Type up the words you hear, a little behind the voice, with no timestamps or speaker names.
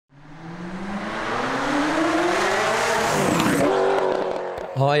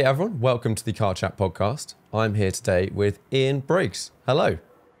Hi everyone, welcome to the Car Chat podcast. I'm here today with Ian Briggs. Hello.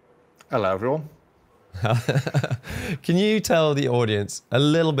 Hello, everyone. Can you tell the audience a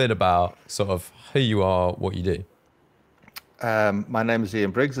little bit about sort of who you are, what you do? My name is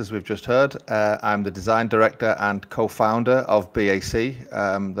Ian Briggs, as we've just heard. I'm the design director and co-founder of BAC,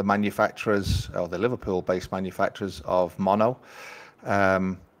 the manufacturers, or the Liverpool-based manufacturers of mono.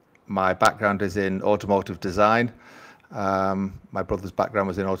 My background is in automotive design. My brother's background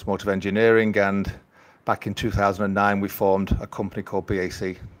was in automotive engineering, and back in 2009 we formed a company called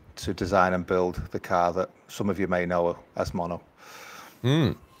BAC to design and build the car that some of you may know as mono.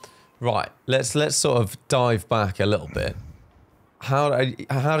 Right, let's sort of dive back a little bit. How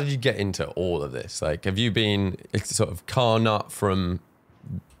did you get into all of this? Like, have you been sort of car nut from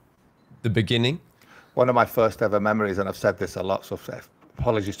the beginning? One of my first ever memories, and I've said this a lot, so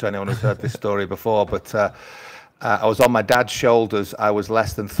apologies to anyone who's heard this story before, but I was on my dad's shoulders. I was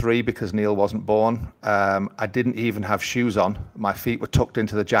less than 3 because Neil wasn't born. I didn't even have shoes on. My feet were tucked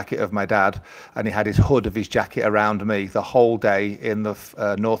into the jacket of my dad, and he had his hood of his jacket around me the whole day in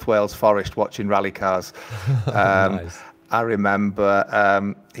the North Wales forest watching rally cars. Nice. I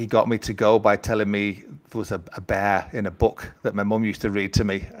remember he got me to go by telling me there was a bear in a book that my mum used to read to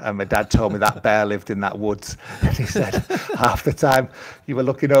me, and my dad told me that bear lived in that woods. And he said half the time you were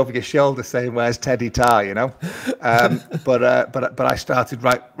looking over your shoulder saying, "Where's Teddy Tar?" You know. But I started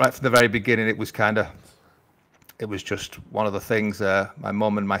right from the very beginning. It was just one of the things. My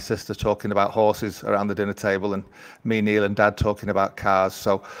mum and my sister talking about horses around the dinner table, and me, Neil, and Dad talking about cars.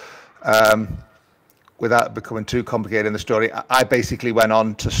 So. Without becoming too complicated in the story, I basically went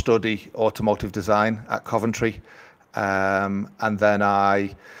on to study automotive design at Coventry, and then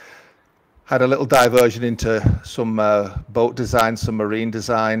I had a little diversion into some boat design, some marine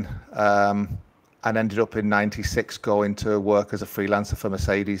design, and ended up in '96 going to work as a freelancer for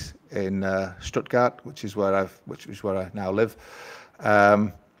Mercedes in Stuttgart, which is where I now live.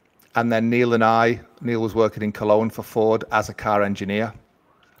 And then Neil was working in Cologne for Ford as a car engineer,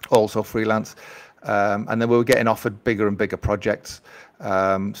 also freelance. And then we were getting offered bigger and bigger projects.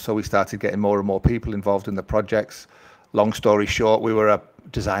 So we started getting more and more people involved in the projects. Long story short, we were a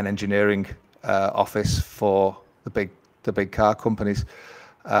design engineering office for the big car companies.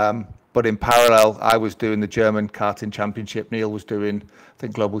 But in parallel, I was doing the German karting championship. Neil was doing, I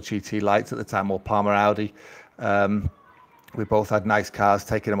think, Global GT Lights at the time, or Palmer Audi. We both had nice cars,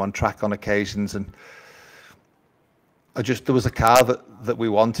 taking them on track on occasions, and there was a car that we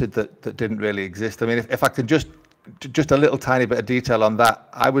wanted that didn't really exist. I mean, if I could just a little tiny bit of detail on that,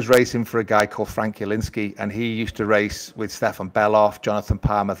 I was racing for a guy called Frank Jelinski, and he used to race with Stefan Beloff, Jonathan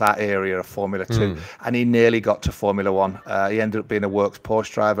Palmer, that area of Formula 2, and he nearly got to Formula 1. He ended up being a works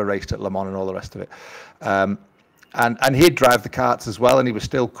Porsche driver, raced at Le Mans and all the rest of it. And he'd drive the karts as well, and he was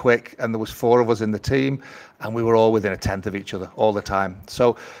still quick, and there was 4 of us in the team, and we were all within a tenth of each other all the time.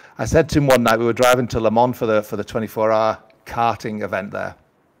 So I said to him one night, we were driving to Le Mans for the 24-hour karting event there,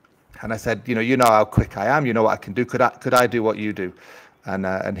 and I said, you know how quick I am, you know what I can do. Could I do what you do?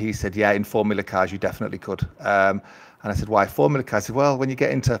 And he said, yeah, in Formula cars you definitely could. And I said, why Formula cars? He said, well, when you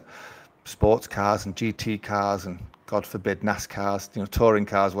get into sports cars and GT cars and God forbid NASCARs, touring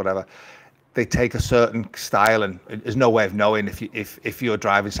cars, whatever, they take a certain style, and there's no way of knowing if your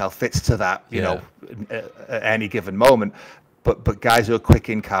driving style fits to that, at any given moment. But guys who are quick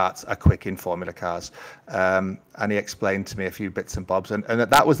in karts are quick in Formula cars. And he explained to me a few bits and bobs. And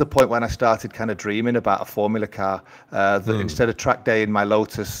that was the point when I started kind of dreaming about a Formula car. That instead of track day in my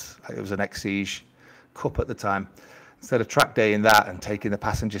Lotus, it was an Exige Cup at the time, instead of track day in that and taking the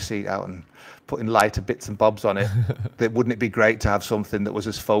passenger seat out and putting lighter bits and bobs on it, wouldn't it be great to have something that was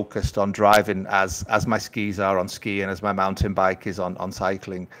as focused on driving as my skis are on skiing, as my mountain bike is on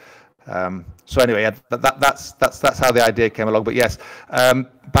cycling. So anyway, that's how the idea came along. But yes,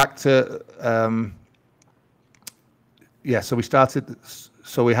 back to so we started.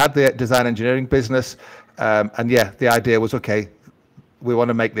 So we had the design engineering business, and the idea was, okay, we want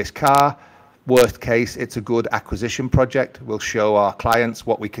to make this car. Worst case, it's a good acquisition project. We'll show our clients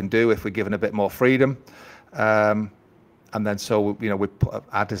what we can do if we're given a bit more freedom. And then we put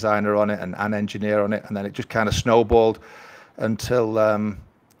our designer on it and an engineer on it, and then it just kind of snowballed until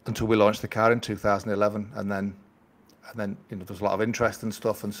we launched the car in 2011. And then there was a lot of interest and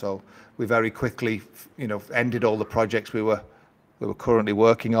stuff, and so we very quickly ended all the projects we were currently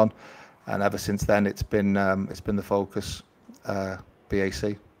working on, and ever since then it's been the focus,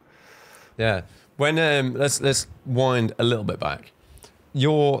 BAC. Yeah. When let's wind a little bit back.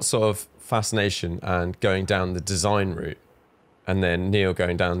 Your sort of fascination and going down the design route, and then Neil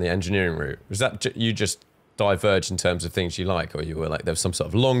going down the engineering route, was that you just diverge in terms of things you like, or you were like, there was some sort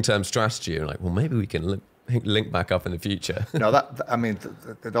of long-term strategy, and like, well, maybe we can link back up in the future? No, I mean,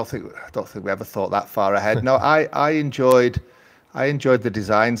 I don't think we ever thought that far ahead. No, I enjoyed the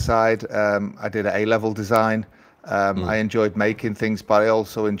design side. I did an A-level design. I enjoyed making things, but I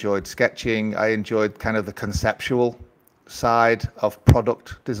also enjoyed sketching. I enjoyed kind of the conceptual side of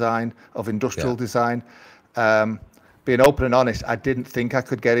product design, of industrial design. Being open and honest, I didn't think I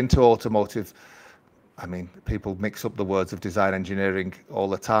could get into automotive. I mean, people mix up the words of design engineering all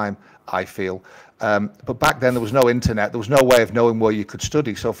the time, I feel. But back then there was no internet. There was no way of knowing where you could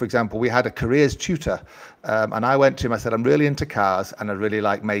study. So, for example, we had a careers tutor, and I went to him. I said, I'm really into cars and I really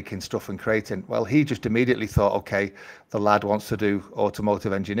like making stuff and creating. Well, he just immediately thought, okay, the lad wants to do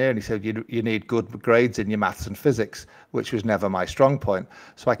automotive engineering. He said, you need good grades in your maths and physics, which was never my strong point.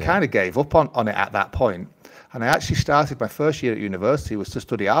 So I kind of gave up on it at that point. And I actually started my first year at university was to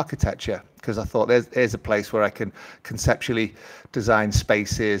study architecture, because I thought there's a place where I can conceptually design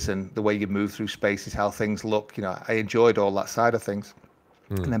spaces and the way you move through spaces, how things look. You know, I enjoyed all that side of things.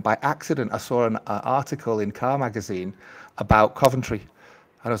 And then by accident, I saw an article in Car Magazine about Coventry.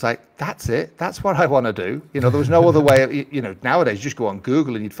 And I was like, that's it. That's what I want to do. You know, there was no other way. Nowadays, you just go on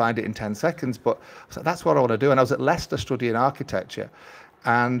Google and you'd find it in 10 seconds. But I was like, that's what I want to do. And I was at Leicester studying architecture.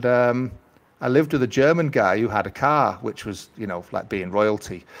 And I lived with a German guy who had a car, which was, like being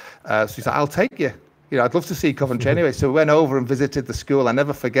royalty. So he's like, I'll take you. I'd love to see Coventry anyway. So we went over and visited the school. I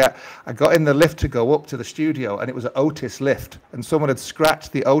never forget, I got in the lift to go up to the studio, and it was an Otis lift. And someone had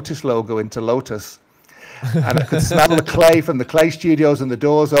scratched the Otis logo into Lotus. And I could smell the clay from the clay studios, and the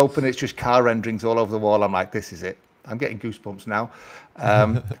doors open. It's just car renderings all over the wall. I'm like, this is it. I'm getting goosebumps now.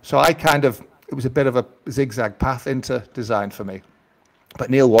 So it was a bit of a zigzag path into design for me. But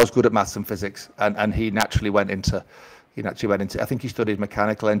Neil was good at maths and physics, and he naturally went into, I think he studied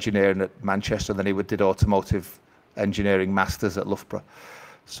mechanical engineering at Manchester, then he did automotive engineering masters at Loughborough.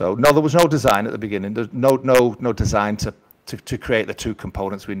 So no, there was no design at the beginning. There's no design to create the two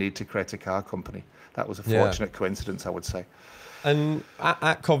components we need to create a car company. That was a fortunate coincidence, I would say. And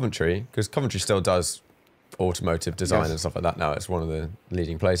at Coventry, because Coventry still does automotive design and stuff like that now, it's one of the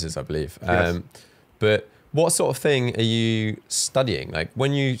leading places, I believe. But what sort of thing are you studying? Like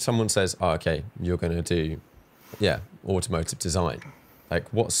when someone says, oh, okay, you're going to do, automotive design. Like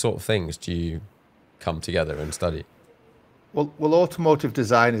what sort of things do you come together and study? Well, automotive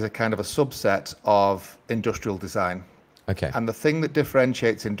design is a kind of a subset of industrial design. Okay. And the thing that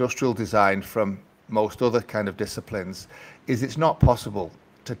differentiates industrial design from most other kind of disciplines is it's not possible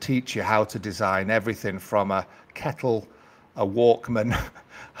to teach you how to design everything from a kettle, a Walkman,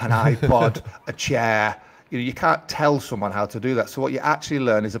 an iPod, a chair. You can't tell someone how to do that. So what you actually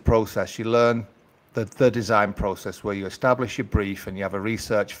learn is a process. You learn the design process where you establish your brief and you have a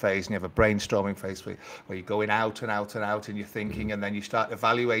research phase and you have a brainstorming phase where you're going out and out and out and you're thinking, and then you start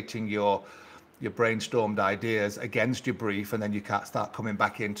evaluating your brainstormed ideas against your brief, and then you can't start coming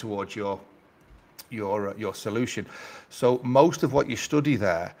back in towards your solution. So most of what you study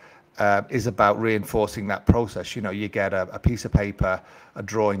there is about reinforcing that process. You get a piece of paper, a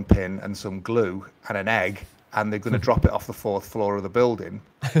drawing pin and some glue and an egg, and they're going to drop it off the 4th floor of the building,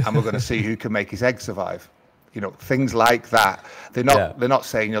 and we're going to see who can make his egg survive. Things like that. They're not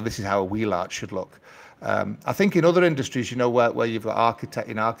saying, this is how a wheel arch should look. I think in other industries, where you've got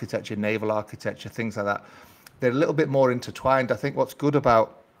architecture, naval architecture, things like that, they're a little bit more intertwined. I think what's good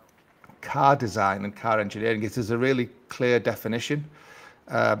about car design and car engineering is there's a really clear definition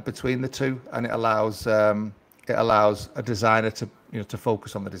between the two, and it allows a designer to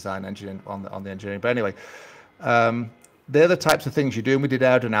focus on the design engineering, on the engineering. But anyway, they're the types of things you do. And we did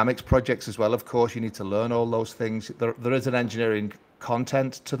aerodynamics projects as well. Of course, you need to learn all those things. There is an engineering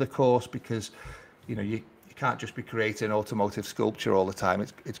content to the course, because you can't just be creating automotive sculpture all the time.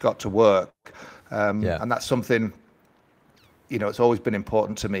 It's got to work, and that's something. It's always been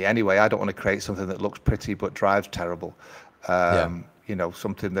important to me. Anyway, I don't want to create something that looks pretty but drives terrible.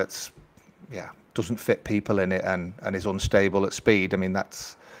 Something that's doesn't fit people in it and is unstable at speed. I mean,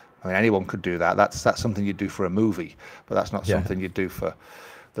 anyone could do that. That's something you do for a movie, but that's not something you do for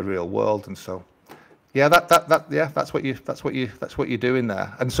the real world. And so, that's what you're doing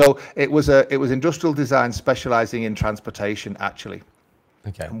there. And so it was industrial design specializing in transportation, actually.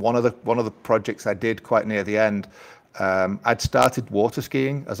 Okay. And one of the projects I did quite near the end, I'd started water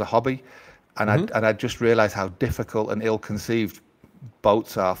skiing as a hobby, and I'd just realized how difficult and ill-conceived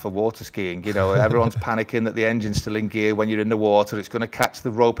boats are for water skiing. You know, everyone's panicking that the engine's still in gear when you're in the water. It's going to catch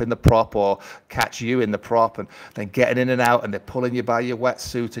the rope in the prop or catch you in the prop, and then getting in and out, and they're pulling you by your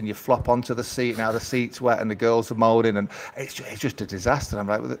wetsuit, and you flop onto the seat. Now the seat's wet, and the girls are moaning, and it's just a disaster. I'm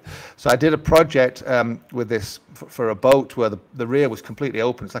right with it. So I did a project with this for a boat where the rear was completely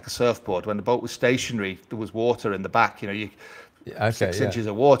open. It's like a surfboard. When the boat was stationary, there was water in the back. You know, 6 inches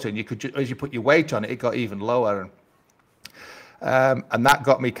of water, and you could as you put your weight on it, it got even lower. And that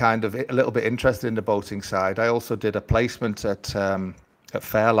got me kind of a little bit interested in the boating side. I also did a placement at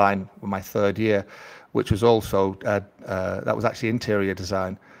Fairline in my 3rd year, which was also that was actually interior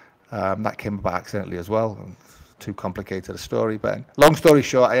design. That came about accidentally as well. Too complicated a story, but long story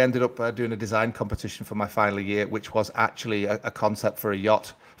short, I ended up doing a design competition for my final year, which was actually a concept for a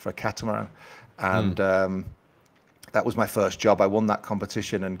yacht, for a catamaran, and that was my first job. I won that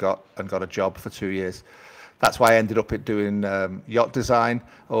competition and got a job for 2 years. That's why I ended up doing yacht design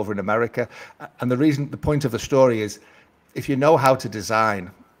over in America. And the point of the story is, if you know how to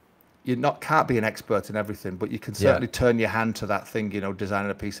design, can't be an expert in everything, but you can certainly turn your hand to that thing, you know,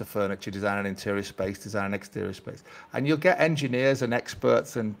 designing a piece of furniture, designing an interior space, designing an exterior space. And you'll get engineers and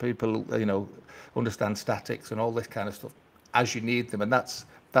experts and people, you know, understand statics and all this kind of stuff as you need them. And that's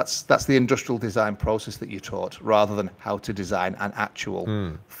the industrial design process that you're taught, rather than how to design an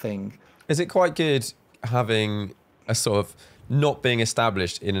actual thing. Is it quite good having a sort of not being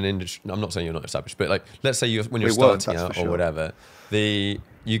established in an industry? I'm not saying you're not established, but like, let's say when you're starting out or whatever,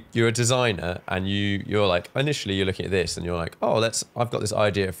 you're a designer and you're like, initially you're looking at this and you're like, oh, I've got this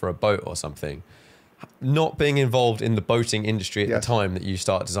idea for a boat or something. Not being involved in the boating industry at the time that you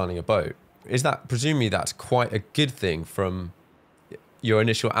start designing a boat, presumably that's quite a good thing from your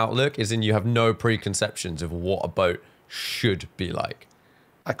initial outlook, is in you have no preconceptions of what a boat should be like.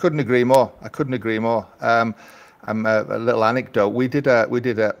 I couldn't agree more. A little anecdote.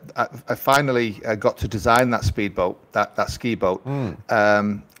 I finally got to design that speedboat, that ski boat.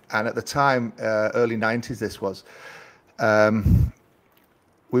 And at the time, early 90s, this was,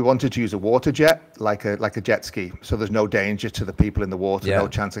 we wanted to use a water jet, like a jet ski. So there's no danger to the people in the water, no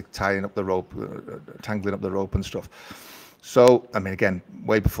chance of tying up the rope, tangling up the rope and stuff. So, I mean, again,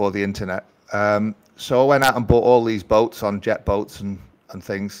 way before the internet. So I went out and bought all these boats on jet boats and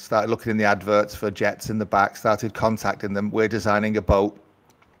things, started looking in the adverts for jets in the back, started contacting them. We're designing a boat,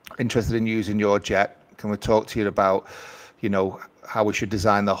 interested in using your jet. Can we talk to you about, you know, how we should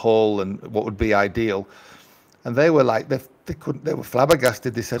design the hull and what would be ideal? And they were like, they were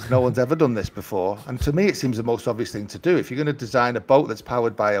flabbergasted. They said, no one's ever done this before. And to me, it seems the most obvious thing to do. If you're going to design a boat that's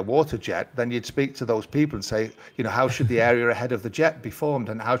powered by a water jet, then you'd speak to those people and say, you know, how should the area ahead of the jet be formed,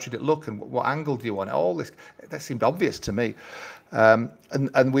 and how should it look, and what angle do you want? All this, that seemed obvious to me.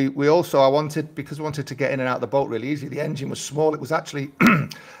 And we also, because we wanted to get in and out of the boat really easy. The engine was small. It was actually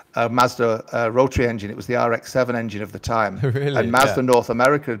a Mazda rotary engine. It was the RX-7 engine of the time. Really? And Mazda North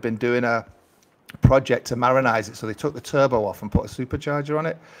America had been doing a project to marinize it, so they took the turbo off and put a supercharger on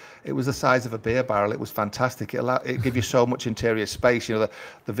it. It was the size of a beer barrel. It was fantastic. It gave you so much interior space. You know,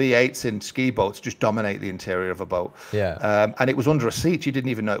 the V8s in ski boats just dominate the interior of a boat. And it was under a seat. You didn't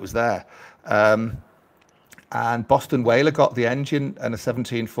even know it was there. And Boston Whaler got the engine and a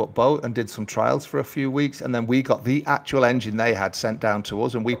 17-foot boat and did some trials for a few weeks, and then we got the actual engine they had sent down to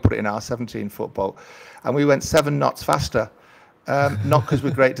us, and we put it in our 17-foot boat, and we went 7 knots faster. Not because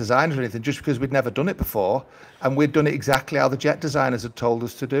we're great designers or anything, just because we'd never done it before, and we'd done it exactly how the jet designers had told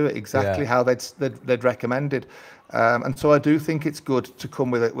us to do it, exactly how they'd recommended. And so I do think it's good to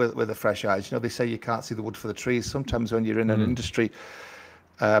come with a fresh eyes. You know, they say you can't see the wood for the trees. Sometimes when you're in an industry,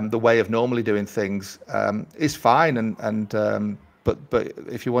 the way of normally doing things is fine, but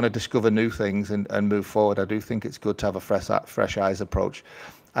if you want to discover new things and move forward, I do think it's good to have a fresh eyes approach.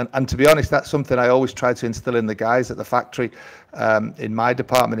 And to be honest, that's something I always try to instill in the guys at the factory. In my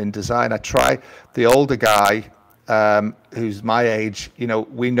department in design, I try the older guy who's my age, you know,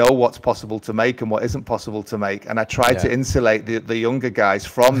 we know what's possible to make and what isn't possible to make. And I try to insulate the younger guys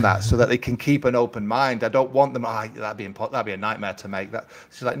from that so that they can keep an open mind. I don't want them, that'd be a nightmare to make.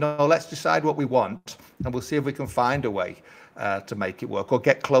 It's like, no, let's decide what we want and we'll see if we can find a way to make it work, or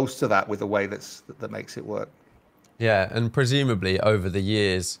get close to that with a way that makes it work. Yeah, and presumably over the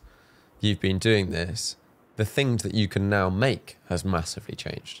years you've been doing this, the things that you can now make has massively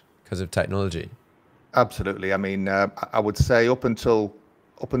changed because of technology. Absolutely. I mean, I would say up until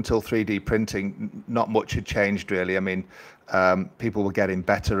 3D printing, not much had changed really. I mean, people were getting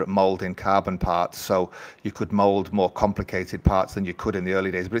better at molding carbon parts, so you could mold more complicated parts than you could in the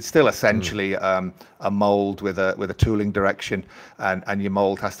early days. But it's still essentially a mold with a tooling direction, and your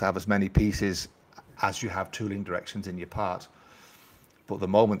mold has to have as many pieces as you have tooling directions in your part. But the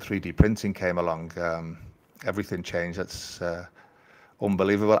moment 3D printing came along, everything changed. That's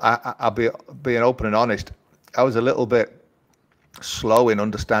unbelievable. I'll be being open and honest. I was a little bit slow in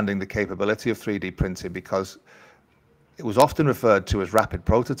understanding the capability of 3D printing because it was often referred to as rapid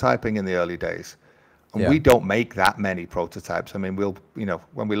prototyping in the early days. And we don't make that many prototypes. I mean,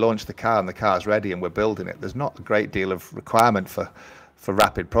 when we launch the car and the car's ready and we're building it, there's not a great deal of requirement for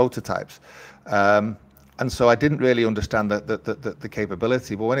rapid prototypes. And so I didn't really understand the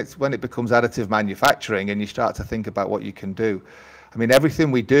capability. But when it becomes additive manufacturing and you start to think about what you can do, I mean,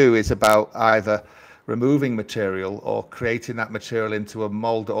 everything we do is about either removing material or creating that material into a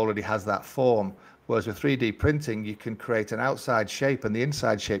mold that already has that form. Whereas with 3D printing, you can create an outside shape and the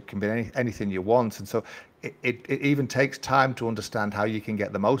inside shape can be anything you want. And so it even takes time to understand how you can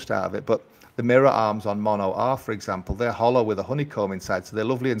get the most out of it. But the mirror arms on Mono R, for example, they're hollow with a honeycomb inside. So they're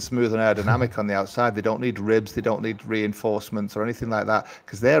lovely and smooth and aerodynamic on the outside. They don't need ribs. They don't need reinforcements or anything like that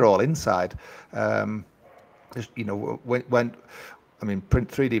because they're all inside. When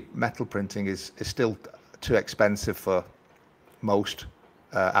 3D metal printing is still too expensive for most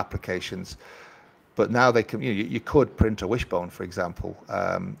applications. But now they can. You could print a wishbone, for example,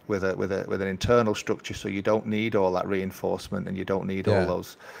 with an internal structure, so you don't need all that reinforcement, and you don't need all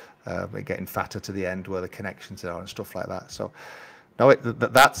those getting fatter to the end where the connections are and stuff like that. So, no,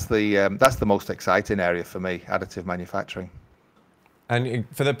 that's the most exciting area for me, additive manufacturing. And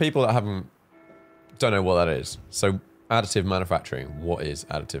for the people that don't know what that is, so additive manufacturing. What is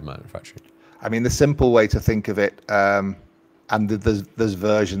additive manufacturing? I mean, the simple way to think of it. And there's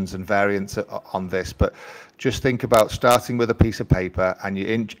versions and variants on this, but just think about starting with a piece of paper and your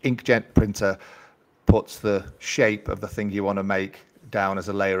inkjet printer puts the shape of the thing you want to make down as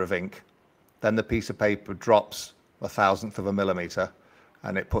a layer of ink. Then the piece of paper drops 1/1000th of a millimeter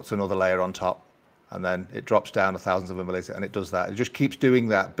and it puts another layer on top. And then it drops down 1/1000th of a millimeter and it does that. It just keeps doing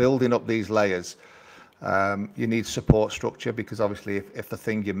that, building up these layers. You need support structure because obviously if the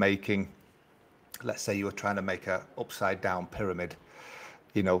thing you're making, let's say you were trying to make a upside down pyramid,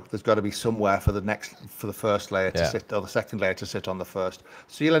 there's got to be somewhere for the first layer to sit, or the second layer to sit on the first.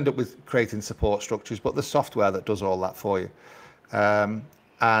 So you'll end up with creating support structures, but there's software that does all that for you.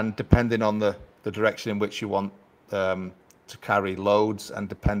 And depending on the direction in which you want to carry loads, and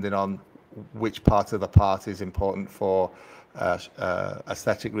depending on which part of the part is important for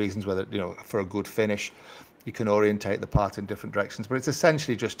aesthetic reasons, whether for a good finish, you can orientate the part in different directions, but it's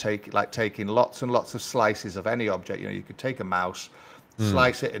essentially just taking lots and lots of slices of any object. You could take a mouse,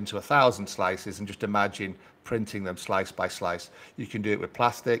 slice it into 1,000 slices, and just imagine printing them slice by slice. You can do it with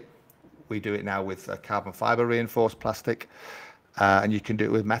plastic. We do it now with carbon fiber reinforced plastic, and you can do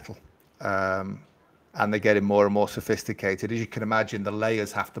it with metal. And they're getting more and more sophisticated. As you can imagine, the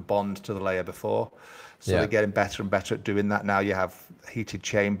layers have to bond to the layer before. So they're getting better and better at doing that now. You have heated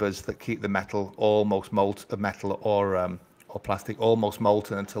chambers that keep the metal almost metal or plastic almost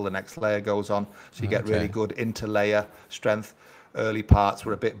molten until the next layer goes on. So you get really good interlayer strength. Early parts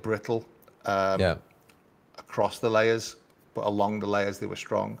were a bit brittle across the layers, but along the layers they were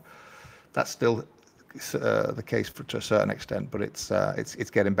strong. That's still the case to a certain extent, but it's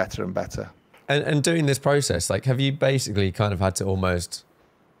getting better and better. And doing this process, have you basically kind of had to almost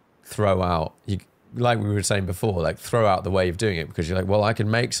throw out, like we were saying before, throw out the way of doing it because you're like, well, I can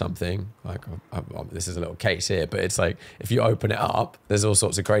make something, this is a little case here, but it's like, if you open it up, there's all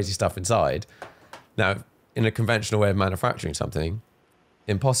sorts of crazy stuff inside. Now, in a conventional way of manufacturing something,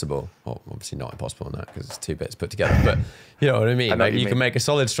 impossible. Well, obviously not impossible in that because it's 2 bits put together, but you know what I mean? You can make a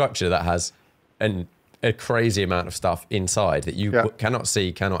solid structure that has a crazy amount of stuff inside that you cannot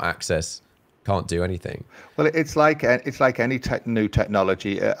see, cannot access, can't do anything. Well, it's like any new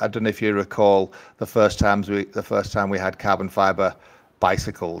technology. I don't know if you recall the first time we had carbon fiber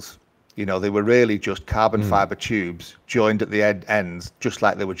bicycles. They were really just carbon fiber tubes joined at the ends, just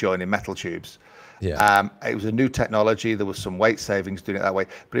like they were joining metal tubes. It was a new technology. There was some weight savings doing it that way,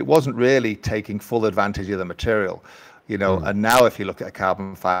 but it wasn't really taking full advantage of the material. And now if you look at a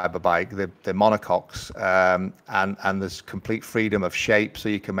carbon fiber bike, they're monocoques, and there's complete freedom of shape. So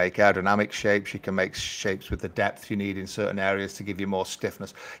you can make aerodynamic shapes, you can make shapes with the depth you need in certain areas to give you more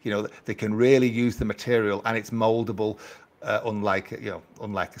stiffness. They can really use the material, and it's moldable, unlike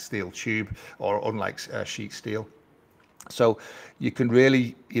a steel tube or unlike sheet steel. So you can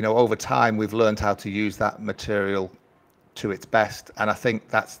really, over time, we've learned how to use that material to its best, and I think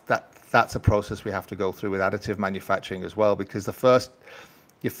that's a process we have to go through with additive manufacturing as well, because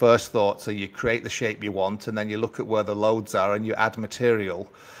your first thoughts are you create the shape you want, and then you look at where the loads are and you add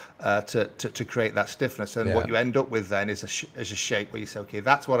material to create that stiffness. And what you end up with then is a shape where you say, okay,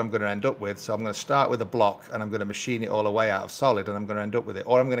 that's what I'm going to end up with. So I'm going to start with a block and I'm going to machine it all the way out of solid and I'm going to end up with it,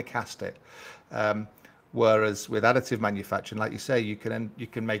 or I'm going to cast it. Whereas with additive manufacturing, like you say, you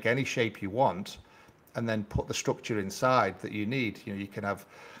can make any shape you want and then put the structure inside that you need. You can have,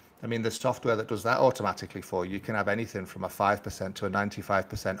 I mean, there's software that does that automatically for you. You can have anything from a 5% to a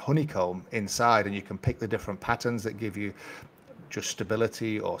 95% honeycomb inside, and you can pick the different patterns that give you just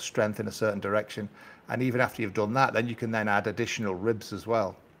stability or strength in a certain direction. And even after you've done that, then you can then add additional ribs as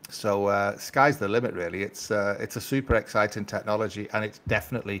well. So sky's the limit, really. It's a super exciting technology, and it's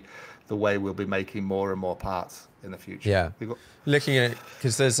definitely the way we'll be making more and more parts in the future. Yeah. Looking at,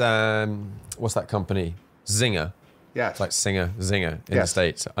 because there's, what's that company? Zinger. Yeah. It's like Zinger in the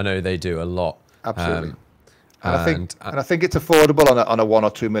States. I know they do a lot. Absolutely. And I think it's affordable on a $1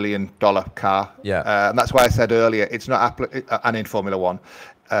 or $2 million car. Yeah. And that's why I said earlier, it's not and in Formula One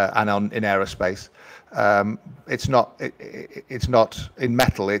and in aerospace. It's not in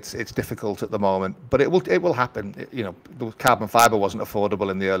metal. It's difficult at the moment, but it will happen. The carbon fiber wasn't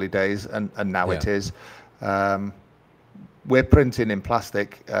affordable in the early days, and now it is. We're printing in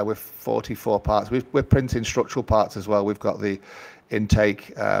plastic with 44 parts. We're printing structural parts as well. We've got the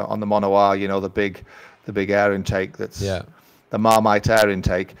intake on the Mono R, the big air intake that's the Marmite air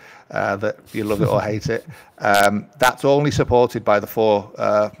intake, that you love it or hate it. That's only supported by the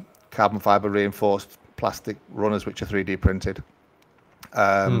 4 carbon fiber reinforced plastic runners, which are 3D printed.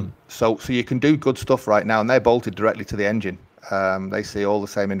 So you can do good stuff right now, and they're bolted directly to the engine. They see all the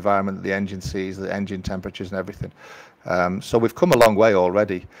same environment that the engine sees, the engine temperatures and everything. So we've come a long way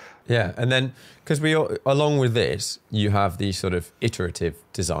already. Yeah, and then because along with this, you have the sort of iterative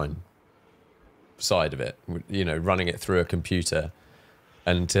design side of it, running it through a computer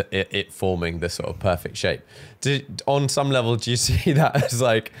and it forming the sort of perfect shape. On some level, do you see that as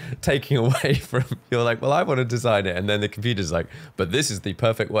like taking away from, you're like, well, I want to design it, and then the computer's like, but this is the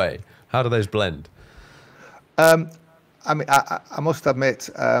perfect way. How do those blend? I mean, I must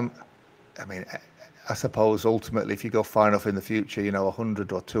admit, I suppose ultimately, if you go far enough in the future,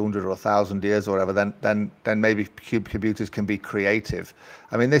 100 or 200 or 1,000 years or whatever, then maybe computers can be creative.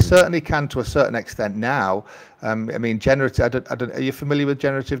 I mean, they certainly can to a certain extent now. Generative. Are you familiar with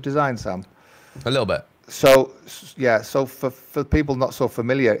generative design, Sam? A little bit. So yeah. So for people not so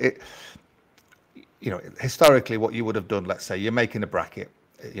familiar, historically, what you would have done, let's say, you're making a bracket.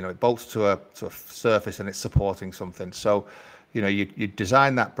 It bolts to a surface and it's supporting something. So, you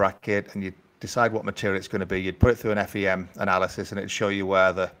design that bracket and you decide what material it's going to be. You'd put it through an FEM analysis and it'd show you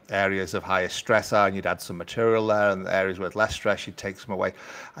where the areas of highest stress are, and you'd add some material there, and the areas with less stress, you'd take some away.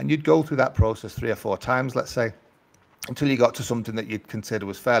 And you'd go through that process 3 or 4 times, let's say, until you got to something that you'd consider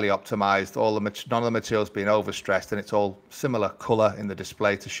was fairly optimized, none of the materials being overstressed, and it's all similar color in the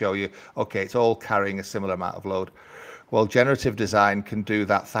display to show you, okay, it's all carrying a similar amount of load. Well, generative design can do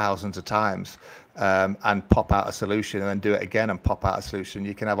that thousands of times. And pop out a solution, and then do it again and pop out a solution.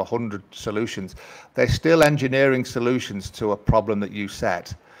 You can have 100 solutions. They're still engineering solutions to a problem that you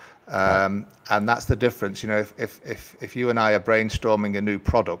set. And that's the difference. If you and I are brainstorming a new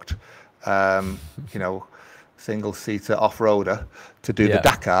product, single-seater off-roader to do the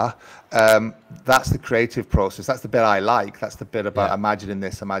Dakar, that's the creative process. That's the bit I like. That's the bit about imagining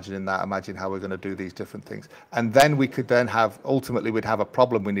this, imagining that, imagine how we're going to do these different things. And then we could then ultimately we'd have a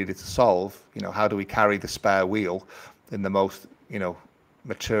problem we needed to solve. How do we carry the spare wheel in the most,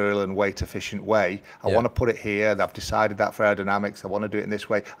 material and weight efficient way? I want to put it here. I've decided that for aerodynamics. I want to do it in this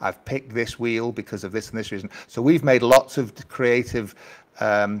way. I've picked this wheel because of this and this reason. So we've made lots of creative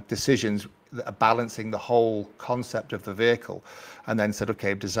decisions that are balancing the whole concept of the vehicle, and then said,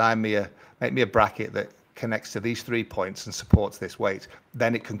 okay, make me a bracket that connects to these 3 points and supports this weight.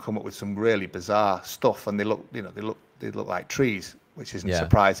 Then it can come up with some really bizarre stuff, and they look like trees, which isn't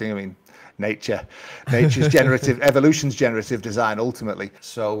surprising. I mean, nature's generative, evolution's generative design ultimately.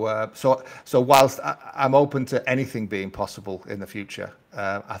 So whilst I'm open to anything being possible in the future,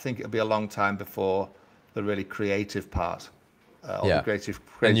 I think it'll be a long time before the really creative part. All the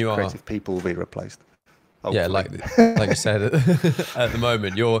creative people will be replaced. Hopefully. Yeah, like you said, at the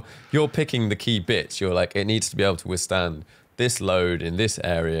moment, you're picking the key bits. You're like, it needs to be able to withstand this load in this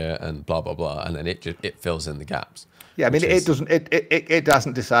area and blah blah blah, and then it fills in the gaps. Yeah, I mean, it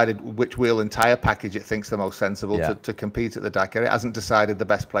hasn't decided which wheel and tire package it thinks the most sensible to compete at the Dakar. It hasn't decided the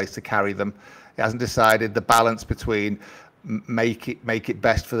best place to carry them. It hasn't decided the balance between make it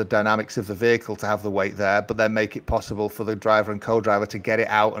best for the dynamics of the vehicle to have the weight there, but then make it possible for the driver and co-driver to get it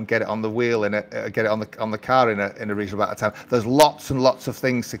out and get it on the wheel and get it on the car in a reasonable amount of time. There's lots and lots of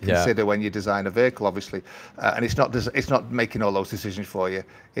things to consider when you design a vehicle, obviously, and it's not making all those decisions for you.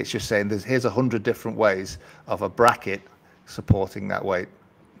 It's just saying here's 100 different ways of a bracket supporting that weight,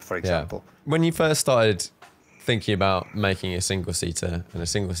 for example. When you first started thinking about making a single-seater and a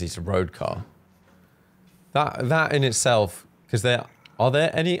single-seater road car, that in itself, because are there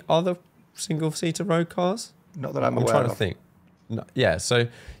any other single-seater road cars? Not that I'm aware of. I'm trying to think. No, yeah, so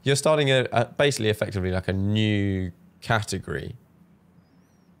you're starting basically effectively like a new category.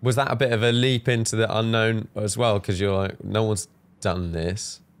 Was that a bit of a leap into the unknown as well? Because you're like, no one's done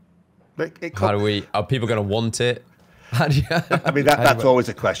this. How do we? Are people going to want it? How do you? I mean, that's always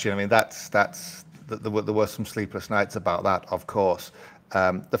a question. I mean, there were some sleepless nights about that, of course.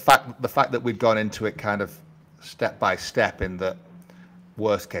 The fact that we've gone into it kind of step by step, in that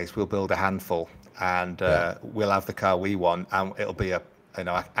worst case we'll build a handful and we'll have the car we want, and it'll be an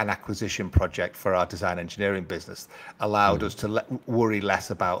acquisition project for our design engineering business, allowed us to worry less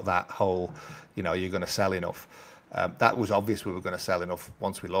about that whole, you're going to sell enough. That was obvious we were going to sell enough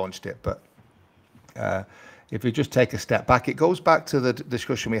once we launched it, but if we just take a step back, it goes back to the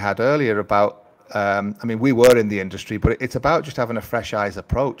discussion we had earlier about, I mean, we were in the industry, but it's about just having a fresh eyes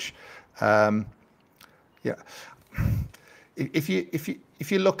approach. If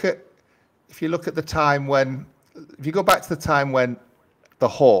you look at the time when, if you go back to the time when the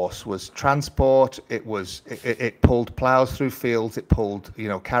horse was transport, it pulled plows through fields, it pulled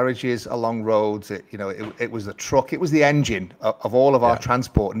carriages along roads, it was the truck, it was the engine of all of our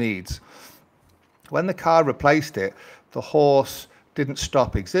transport needs. When the car replaced it, the horse didn't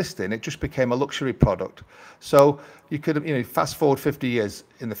stop existing, it just became a luxury product. So you could have, fast forward 50 years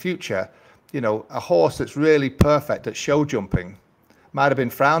in the future, a horse that's really perfect at show jumping might have been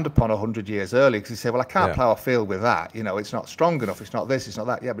frowned upon 100 years earlier, because you say, well, I can't plow a field with that, it's not strong enough, it's not this, it's not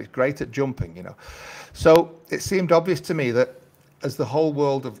that. Yeah, but it's great at jumping, So it seemed obvious to me that as the whole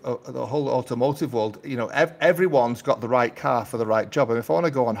world of the whole automotive world, everyone's got the right car for the right job. I mean, if I want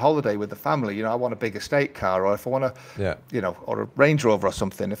to go on holiday with the family, I want a big estate car, or if I want to, or a Range Rover or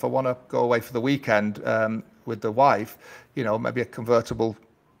something. If I want to go away for the weekend with the wife, maybe a convertible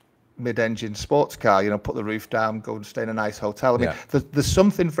mid-engine sports car, put the roof down, go and stay in a nice hotel. I mean, there's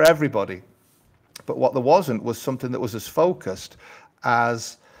something for everybody. But what there wasn't was something that was as focused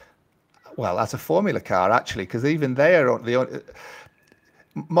as, well, as a formula car, actually, because even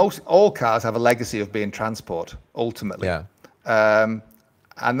all cars have a legacy of being transport, ultimately. And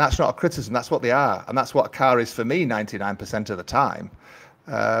that's not a criticism, that's what they are. And that's what a car is for me 99% of the time.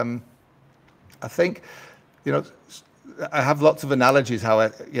 I think, I have lots of analogies how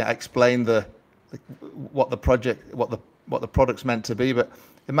I explain what the product's meant to be. But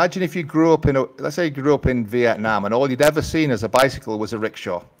imagine if you grew up let's say you grew up in Vietnam, and all you'd ever seen as a bicycle was a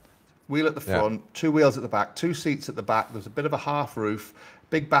rickshaw. Wheel at the front, two wheels at the back, two seats at the back. There's a bit of a half roof,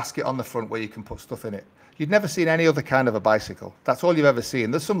 big basket on the front where you can put stuff in it. You'd never seen any other kind of a bicycle. That's all you've ever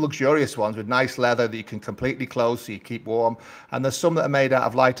seen. There's some luxurious ones with nice leather that you can completely close so you keep warm. And there's some that are made out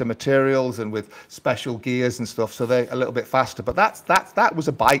of lighter materials and with special gears and stuff, so they're a little bit faster. But that was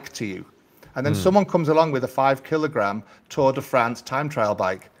a bike to you. And then someone comes along with a 5 kilogram Tour de France time trial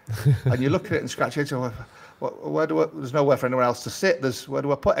bike. And you look at it and scratch your head, there's nowhere for anyone else to sit. Where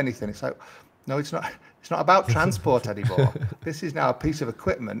do I put anything? It's like, no, it's not about transport anymore. This is now a piece of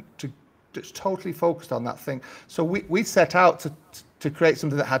equipment that's totally focused on that thing. So we set out to create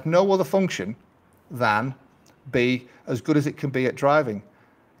something that had no other function than be as good as it can be at driving.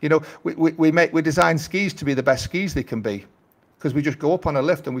 We design skis to be the best skis they can be, because we just go up on a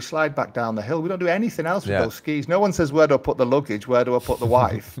lift and we slide back down the hill. We don't do anything else with those skis. No one says, where do I put the luggage? Where do I put the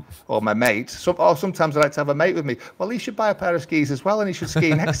wife or my mate? Sometimes I like to have a mate with me. Well, he should buy a pair of skis as well, and he should ski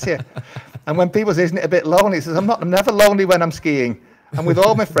next year. And when people say, isn't it a bit lonely? He says, I'm never lonely when I'm skiing. I'm with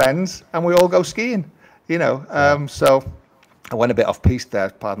all my friends and we all go skiing, So I went a bit off piste there,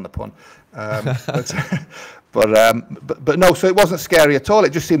 pardon the pun. But no, so it wasn't scary at all. It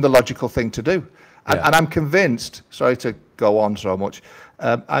just seemed the logical thing to do. And I'm convinced, sorry to go on so much,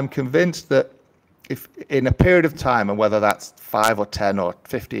 I'm convinced that if in a period of time, and whether that's 5 or 10 or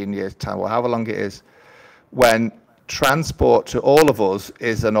 15 years time, or however long it is, when transport to all of us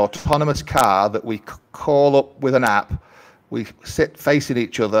is an autonomous car that we call up with an app, we sit facing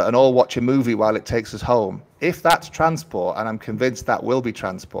each other and all watch a movie while it takes us home. If that's transport, and I'm convinced that will be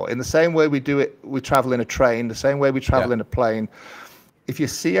transport, in the same way we do it, we travel in a train, the same way we travel in a plane. If you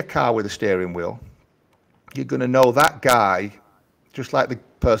see a car with a steering wheel, you're going to know that guy just like the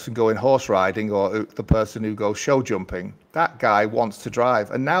person going horse riding or the person who goes show jumping. That guy wants to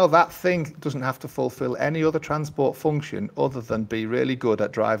drive. And now that thing doesn't have to fulfill any other transport function other than be really good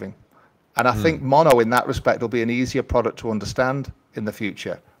at driving. And I think mono in that respect will be an easier product to understand in the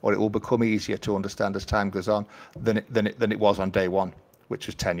future, or it will become easier to understand as time goes on than it was on day one, which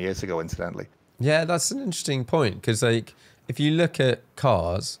was 10 years ago, incidentally. Yeah, that's an interesting point, because like if you look at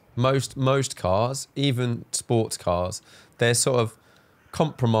cars, most cars, even sports cars, they're sort of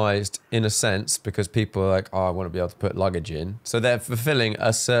compromised in a sense because people are like, oh, I want to be able to put luggage in. So they're fulfilling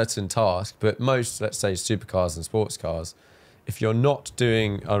a certain task. But most, let's say, supercars and sports cars, if you're not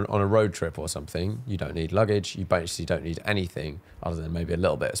doing on a road trip or something, you don't need luggage. You basically don't need anything other than maybe a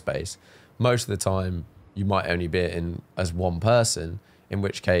little bit of space. Most of the time, you might only be in as one person, in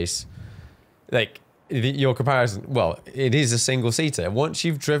which case, like, your comparison, well, it is a single seater. Once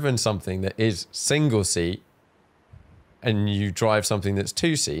you've driven something that is single seat and you drive something that's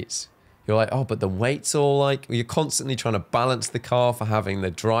two seats, you're like, oh, but the weight's all like, you're constantly trying to balance the car for having the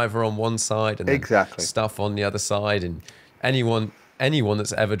driver on one side and exactly stuff on the other side. And anyone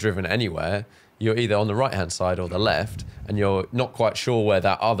that's ever driven anywhere, you're either on the right-hand side or the left, and you're not quite sure where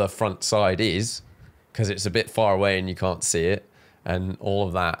that other front side is because it's a bit far away and you can't see it and all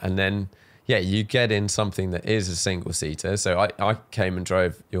of that. And then, yeah, you get in something that is a single-seater. So I came and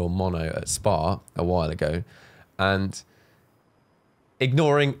drove your mono at Spa a while ago, and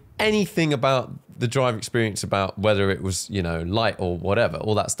ignoring anything about the drive experience, about whether it was, light or whatever,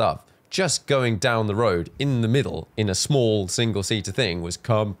 all that stuff, just going down the road in the middle in a small single-seater thing was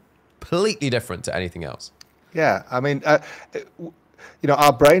completely different to anything else. Yeah, I mean,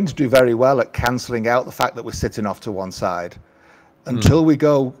 our brains do very well at cancelling out the fact that we're sitting off to one side until we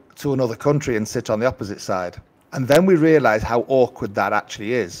go to another country and sit on the opposite side. And then we realise how awkward that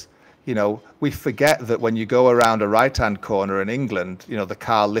actually is. We forget that when you go around a right-hand corner in England, the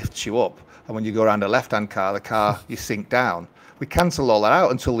car lifts you up. And when you go around a left-hand car, you sink down. We cancel all that out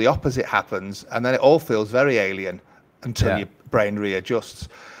until the opposite happens. And then it all feels very alien until your brain readjusts.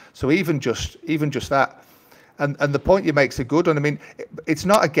 So even just that. And the point you make is a good one. I mean, it's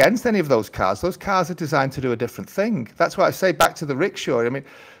not against any of those cars. Those cars are designed to do a different thing. That's why I say back to the rickshaw. I mean,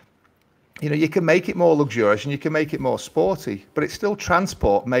 you can make it more luxurious and you can make it more sporty, but it's still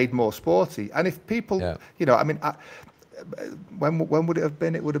transport made more sporty. And if people, when would it have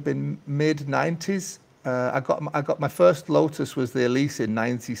been? It would have been mid-90s. I got my first Lotus was the Elise in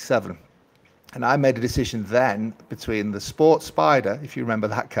 '97. And I made a decision then between the Sport Spider, if you remember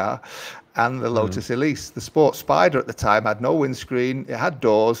that car, and the Lotus Elise. The Sport Spider at the time had no windscreen, it had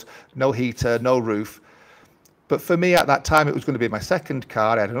doors, no heater, no roof. But for me at that time, it was going to be my second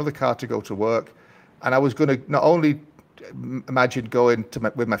car. I had another car to go to work. And I was going to not only imagine going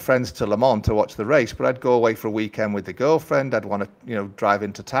with my friends to Le Mans to watch the race, but I'd go away for a weekend with the girlfriend. I'd want to, drive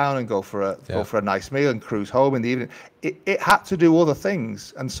into town and go for a nice meal and cruise home in the evening. It had to do other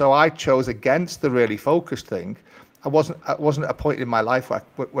things, and so I chose against the really focused thing. I wasn't at a point in my life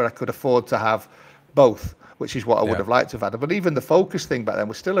where I could afford to have both, which is what I would have liked to have had. But even the focus thing back then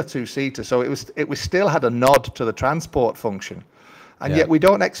was still a two-seater, so it was still had a nod to the transport function. And yet we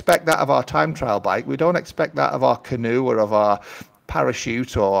don't expect that of our time trial bike. We don't expect that of our canoe or of our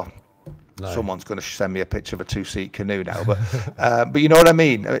parachute, or someone's going to send me a picture of a two-seat canoe now. But you know what I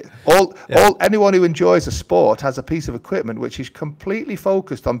mean? Anyone who enjoys a sport has a piece of equipment which is completely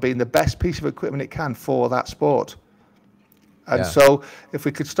focused on being the best piece of equipment it can for that sport. And so if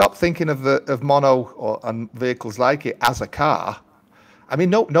we could stop thinking of mono and vehicles like it as a car, I mean,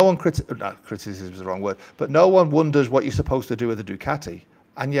 no one criticism is the wrong word, but no one wonders what you're supposed to do with a Ducati.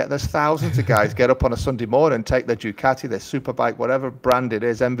 And yet there's thousands of guys get up on a Sunday morning, take their Ducati, their Superbike, whatever brand it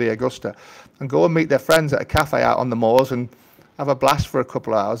is, MV Agusta, and go and meet their friends at a cafe out on the moors and have a blast for a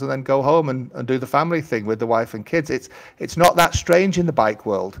couple of hours and then go home and do the family thing with the wife and kids. It's not that strange in the bike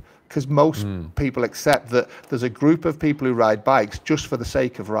world, because most people accept that there's a group of people who ride bikes just for the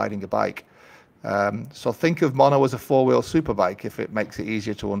sake of riding a bike. So think of mono as a four-wheel superbike if it makes it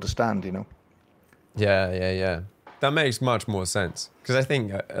easier to understand, Yeah. That makes much more sense, because I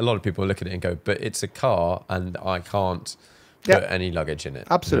think a lot of people look at it and go, but it's a car and I can't put any luggage in it.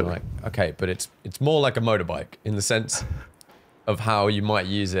 Absolutely. Like, okay, but it's more like a motorbike in the sense of how you might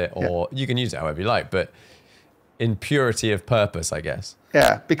use it, or you can use it however you like, but in purity of purpose, I guess.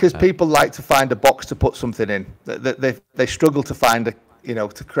 Yeah, because people like to find a box to put something in. They struggle to find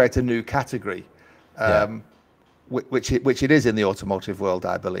to create a new category, which it is in the automotive world,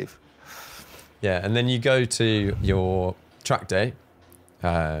 I believe. Yeah, and then you go to your track day.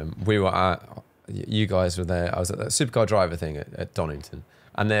 We were you guys were there. I was at that supercar driver thing at Donington,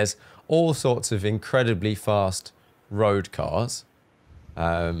 and there's all sorts of incredibly fast road cars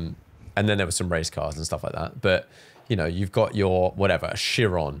And then there were some race cars and stuff like that. But, you know, you've got your, whatever, a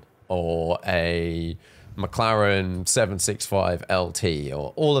Chiron or a McLaren 765 LT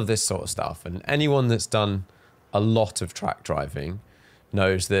or all of this sort of stuff. And anyone that's done a lot of track driving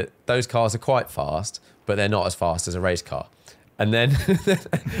knows that those cars are quite fast, but they're not as fast as a race car. And then,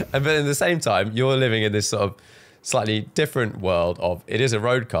 and then at the same time, you're living in this sort of slightly different world of it is a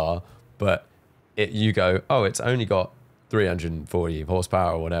road car, but you go, oh, it's only got 340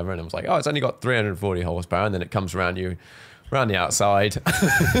 horsepower or whatever. And I was like, oh, it's only got 340 horsepower. And then it comes around the outside.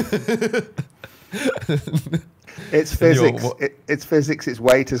 It's physics. It's physics. It's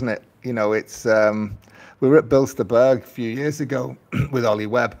weight, isn't it? You know, it's, we were at Bilsterberg a few years ago with Ollie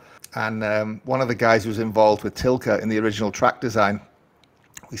Webb. And one of the guys who was involved with Tilke in the original track design,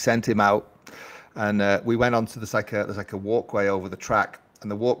 we sent him out and we went onto there's like a walkway over the track, and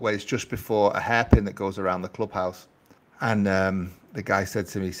the walkway is just before a hairpin that goes around the clubhouse. And the guy said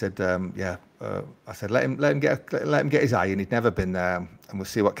to me, he said, I said, let him get his eye in. He'd never been there, and we'll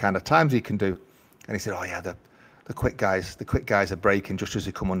see what kind of times he can do. And he said, oh yeah, the quick guys are braking just as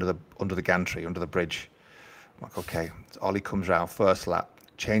they come under the gantry, under the bridge. I'm like, okay. So Ollie comes round first lap,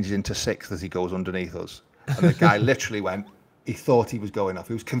 changes into sixth as he goes underneath us. And the guy literally went, he thought he was going off.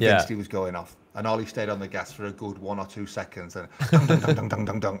 He was convinced he was going off. And Ollie stayed on the gas for a good 1 or 2 seconds and dung, dung, dung, dung, dung,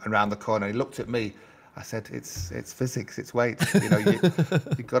 dung, dung, and round the corner. He looked at me. I said, it's physics, it's weight. You know,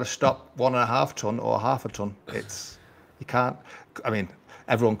 you've got to stop 1.5 ton or half a ton. You can't, I mean,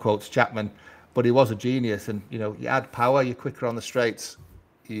 everyone quotes Chapman, but he was a genius. And, you know, you add power, you're quicker on the straights.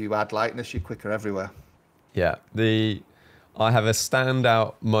 You add lightness, you're quicker everywhere. Yeah. I have a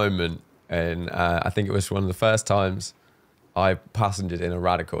standout moment, and I think it was one of the first times I passengered in a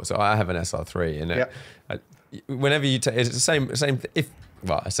Radical. So I have an SR3, and whenever you take, it's the same.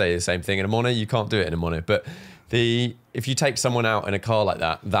 Well, I say the same thing in a mono. You can't do it in a mono, but if you take someone out in a car like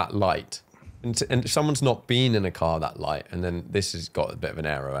that light, and if someone's not been in a car that light, and then this has got a bit of an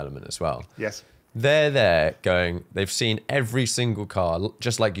aero element as well. Yes. They're there going, they've seen every single car,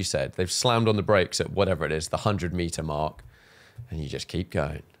 just like you said. They've slammed on the brakes at whatever it is, the 100-meter mark, and you just keep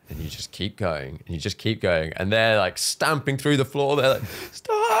going, and you just keep going, and you just keep going. And they're like stamping through the floor. They're like,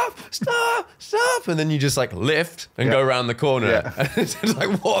 stop, stop, stop. And then you just like lift and go around the corner. Yeah. And it's just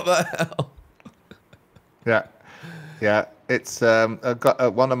like, what the hell? Yeah. Yeah. It's, I've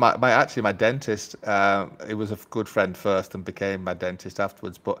got one of my dentist, he was a good friend first and became my dentist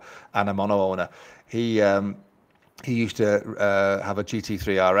afterwards, and a mono owner. He used to have a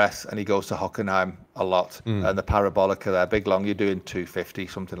GT3 RS, and he goes to Hockenheim a lot. And the Parabolica there, big long, you're doing 250,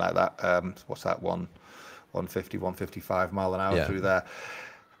 something like that. What's that, 150, 155 mile an hour through there.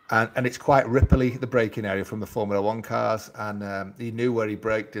 And it's quite ripply, the braking area from the Formula One cars. And he knew where he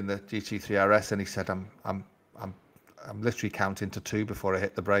braked in the GT3 RS, and he said, I'm literally counting to 2 before I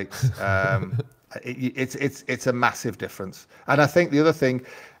hit the brakes. It's a massive difference. And I think the other thing,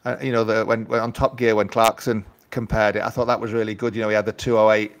 you know, when on Top Gear, when Clarkson compared it, I thought that was really good. You know, he had the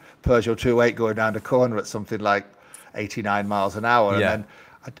 208 Peugeot 208 going down the corner at something like 89 miles an hour, and then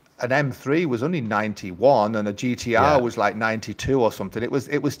an M3 was only 91, and a GTR was like 92 or something. It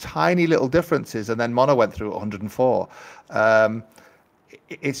was tiny little differences, and then Mono went through 104.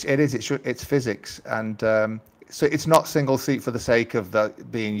 It's physics, and so it's not single seat for the sake of that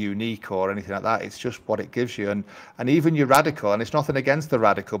being unique or anything like that. It's just what it gives you, and even your Radical, and it's nothing against the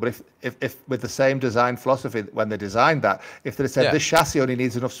Radical, but if with the same design philosophy when they designed that, if they said this chassis only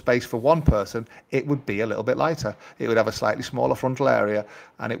needs enough space for one person, it would be a little bit lighter. It would have a slightly smaller frontal area,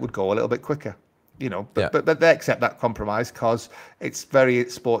 and it would go a little bit quicker. You know, but they accept that compromise because it's very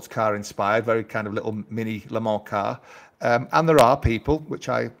sports car inspired, very kind of little mini Le Mans car, and there are people, which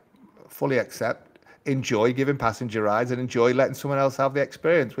I fully accept, enjoy giving passenger rides and enjoy letting someone else have the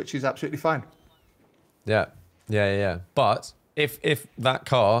experience, which is absolutely fine. Yeah. But if that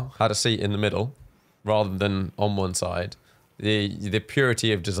car had a seat in the middle rather than on one side, the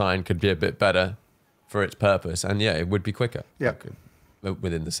purity of design could be a bit better for its purpose, and it would be quicker. Yeah.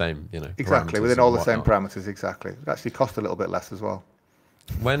 Within the same, exactly, within all the same parameters. Exactly. It actually cost a little bit less as well.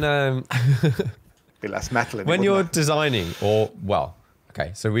 When be less metal in when you're designing, so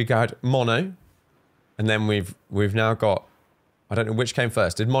we got mono. And then we've now got, I don't know which came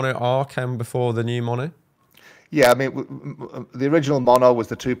first. Did Mono R come before the new Mono? Yeah, I mean, the original Mono was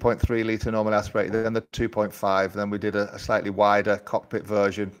the 2.3 litre normal aspirated, then the 2.5. Then we did a slightly wider cockpit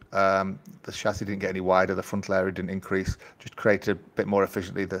version. The chassis didn't get any wider. The frontal area didn't increase. Just created a bit more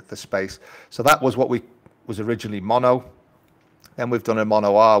efficiently the space. So that was what was originally Mono. Then we've done a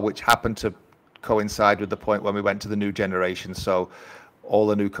Mono R, which happened to coincide with the point when we went to the new generation. So all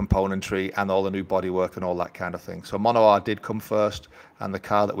the new componentry and all the new bodywork and all that kind of thing. So Mono R did come first, and the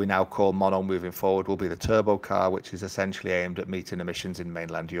car that we now call Mono moving forward will be the turbo car, which is essentially aimed at meeting emissions in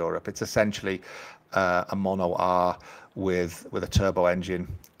mainland Europe. It's essentially a Mono R with a turbo engine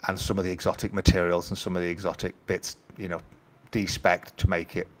and some of the exotic materials and some of the exotic bits, you know, de-spec'd to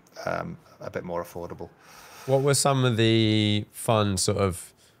make it a bit more affordable. What were some of the fun sort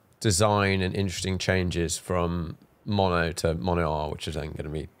of design and interesting changes from Mono to Mono R, which is then going to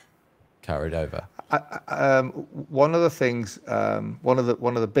be carried over? One of the things, one of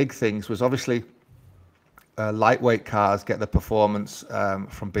the big things was obviously lightweight cars get the performance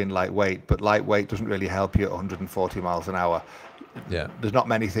from being lightweight, but lightweight doesn't really help you at 140 miles an hour. Yeah, There's not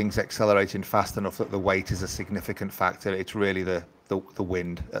many things accelerating fast enough that the weight is a significant factor. It's really the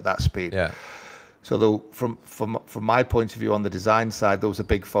wind at that speed. yeah, So from my point of view on the design side, there was a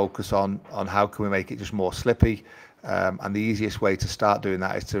big focus on how can we make it just more slippy. And the easiest way to start doing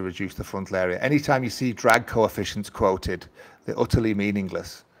that is to reduce the frontal area. Anytime you see drag coefficients quoted, they're utterly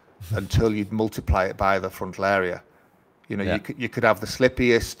meaningless until you multiply it by the frontal area. You know, you could have the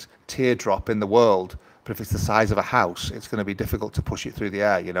slippiest teardrop in the world, but if it's the size of a house, it's going to be difficult to push it through the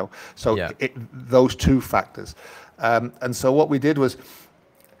air, you know. So those two factors. And so what we did was,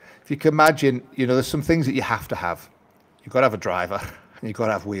 if you can imagine, you know, there's some things that you have to have. You've got to have a driver and you've got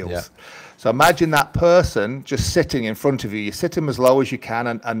to have wheels. Yeah. So imagine that person just sitting in front of you. You sit them as low as you can,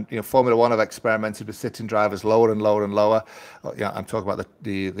 and you know, Formula One have experimented with sitting drivers lower and lower and lower. Yeah, I'm talking about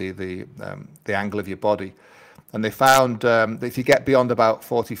the angle of your body, and they found that if you get beyond about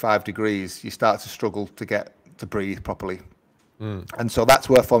 45 degrees, you start to struggle to breathe properly. And so that's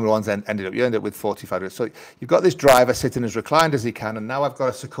where Formula One's ended up. You end up with 45 degrees. So you've got this driver sitting as reclined as he can, and now I've got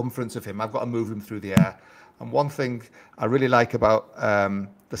a circumference of him. I've got to move him through the air. And one thing I really like about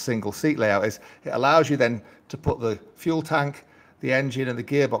the single seat layout is it allows you then to put the fuel tank, the engine and the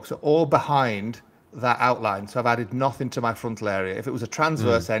gearbox are all behind that outline. So I've added nothing to my frontal area. If it was a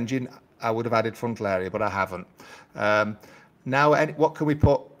transverse engine, I would have added frontal area, but I haven't. Now, what can we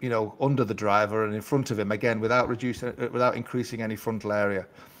put, you know, under the driver and in front of him, again, without increasing any frontal area?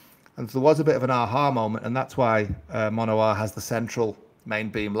 And there was a bit of an aha moment, and that's why Mono R has the central main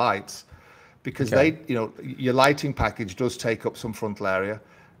beam lights, because you know, your lighting package does take up some frontal area.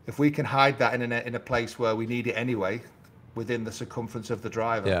 If we can hide that in a place where we need it anyway, within the circumference of the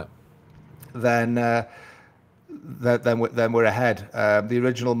driver, then we're ahead. The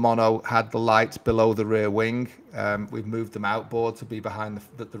original Mono had the lights below the rear wing. We've moved them outboard to be behind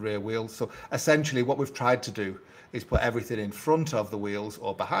the rear wheels. So essentially what we've tried to do is put everything in front of the wheels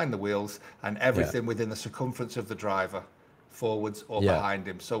or behind the wheels, and everything within the circumference of the driver, forwards or behind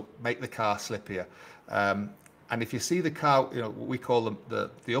him. So make the car slippier. And if you see the car, you know, we call them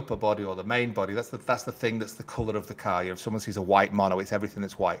the upper body or the main body. That's the thing that's the color of the car. You know, if someone sees a white Mono, it's everything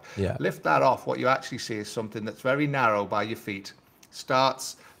that's white. Lift that off. What you actually see is something that's very narrow by your feet.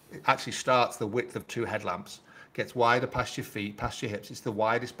 It actually starts the width of two headlamps. Gets wider past your feet, past your hips. It's the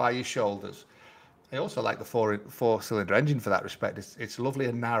widest by your shoulders. I also like the four-cylinder engine for that respect. It's lovely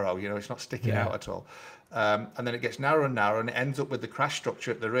and narrow. You know, it's not sticking out at all. And then it gets narrower and narrower, and it ends up with the crash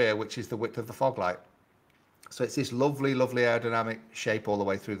structure at the rear, which is the width of the fog light. So it's this lovely, lovely aerodynamic shape all the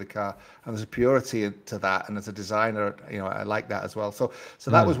way through the car, and there's a purity to that. And as a designer, you know, I like that as well. So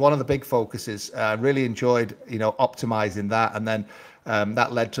that was one of the big focuses. I really enjoyed, you know, optimizing that, and then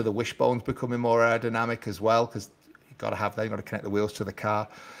that led to the wishbones becoming more aerodynamic as well, because you've got to have that. You've got to connect the wheels to the car,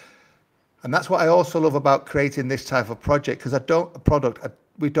 and that's what I also love about creating this type of project, because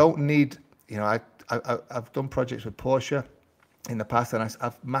we don't need, you know, I've done projects with Porsche in the past, and I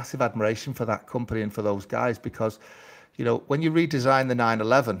have massive admiration for that company and for those guys, because, you know, when you redesign the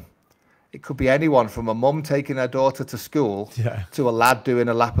 911, it could be anyone from a mum taking her daughter to school to a lad doing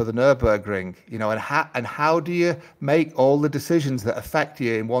a lap of the Nürburgring, you know, and how do you make all the decisions that affect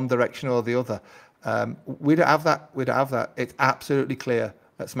you in one direction or the other? We don't have that. We don't have that. It's absolutely clear.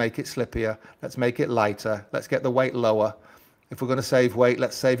 Let's make it slippier. Let's make it lighter. Let's get the weight lower. If we're going to save weight,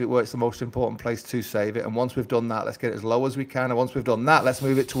 let's save it where it's the most important place to save it. And once we've done that, let's get it as low as we can. And once we've done that, let's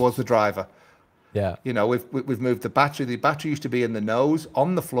move it towards the driver. Yeah. You know, we've moved the battery. The battery used to be in the nose,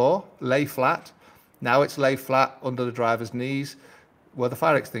 on the floor, lay flat. Now it's lay flat under the driver's knees, where the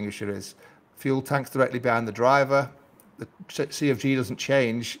fire extinguisher is. Fuel tank's directly behind the driver. The CFG doesn't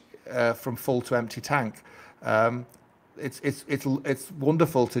change from full to empty tank. It's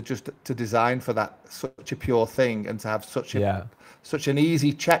wonderful to design for that, such a pure thing, and to have such an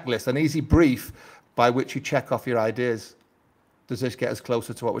easy checklist, an easy brief by which you check off your ideas. Does this get us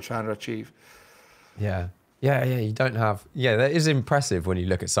closer to what we're trying to achieve? Yeah. Yeah, you don't have. Yeah, that is impressive when you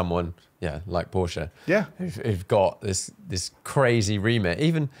look at someone, like Porsche. Yeah. Who've got this crazy remit.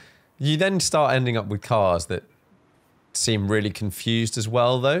 Even you then start ending up with cars that seem really confused as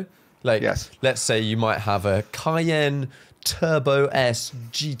well, though. Like, yes. Let's say you might have a Cayenne Turbo S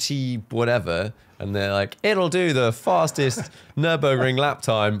GT whatever, and they're like, it'll do the fastest Nürburgring lap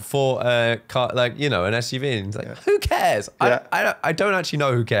time for a car, like, an SUV. And it's like, who cares? Yeah. I don't actually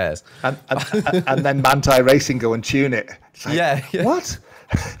know who cares. And then Manthey Racing go and tune it. It's like, yeah. What?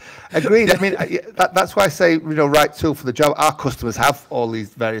 Agreed. I mean, that's why I say, right tool for the job. Our customers have all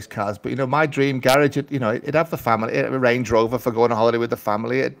these various cars, but my dream garage, it'd have the family, it'd have a Range Rover for going on holiday with the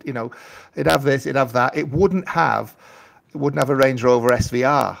family. It'd have this, it'd have that. It wouldn't have a Range Rover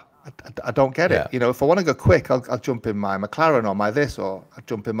SVR. I don't get it. If I want to go quick, I'll jump in my McLaren or my this, or I'll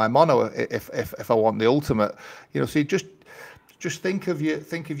jump in my Mono if I want the ultimate. So you just think of your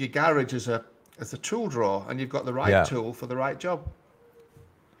garage as a tool drawer, and you've got the right tool for the right job.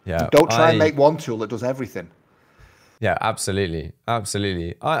 Yeah. Don't try and make one tool that does everything. Yeah, absolutely.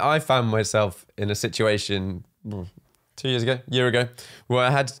 I found myself in a situation 2 years ago, year ago, where I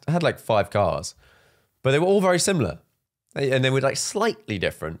had like 5 cars, but they were all very similar. And they were like slightly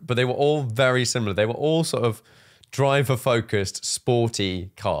different, but they were all very similar. They were all sort of driver-focused,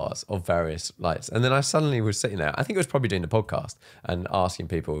 sporty cars of various lights. And then I suddenly was sitting there, I think it was probably doing the podcast, and asking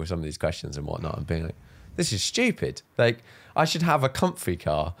people some of these questions and whatnot, and being like, this is stupid. Like, I should have a comfy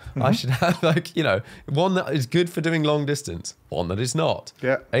car. Mm-hmm. I should have one that is good for doing long distance, one that is not.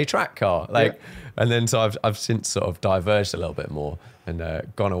 Yeah. A track car. And then so I've since sort of diverged a little bit more and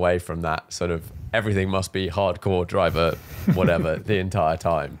gone away from that sort of everything must be hardcore driver, whatever, the entire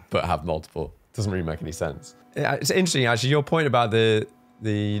time, but have multiple. Doesn't really make any sense. It's interesting, actually, your point about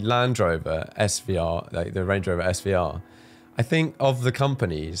the Land Rover SVR, like the Range Rover SVR. I think of the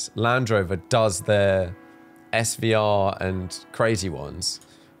companies, Land Rover does their SVR and crazy ones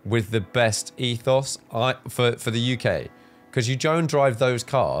with the best ethos for the UK, because you go and drive those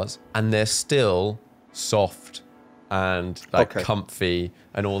cars and they're still soft and comfy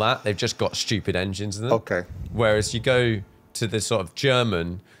and all that. They've just got stupid engines in them. Okay. Whereas you go to the sort of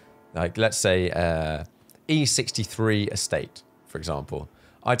German, like let's say E63 estate, for example.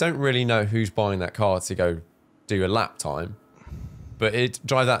 I don't really know who's buying that car to go do a lap time, but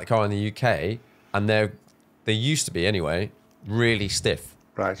drive that car in the UK and they used to be anyway, really stiff.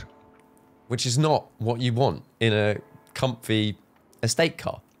 Right. Which is not what you want in a comfy estate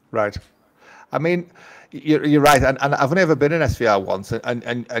car. Right. I mean, you're right. And I've only ever been in SVR once.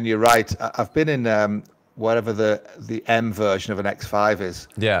 And you're right. I've been in whatever the M version of an X5 is.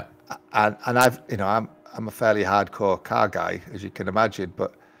 Yeah. And I've, I'm a fairly hardcore car guy, as you can imagine,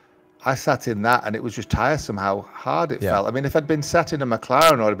 but I sat in that and it was just tiresome how hard it felt. I mean, if I'd been sat in a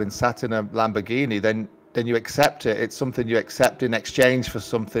McLaren or I'd been sat in a Lamborghini, then you accept it. It's something you accept in exchange for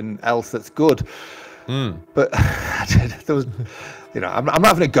something else that's good. But there was, I'm not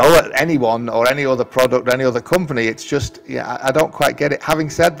having a go at anyone or any other product or any other company. It's just, I don't quite get it. Having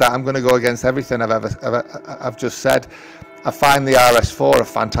said that, I'm going to go against everything I've just said. I find the RS4 a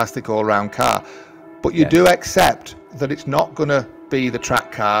fantastic all-round car, but you do accept that it's not going to be the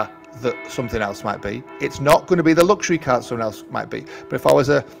track car that something else might be. It's not going to be the luxury car that someone else might be. But if I was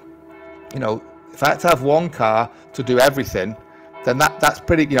if I had to have one car to do everything, then that's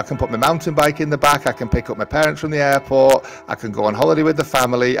pretty, I can put my mountain bike in the back, I can pick up my parents from the airport, I can go on holiday with the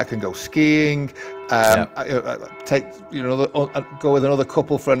family, I can go skiing, take, go with another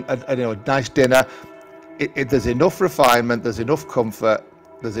couple for a nice dinner. There's enough refinement, there's enough comfort,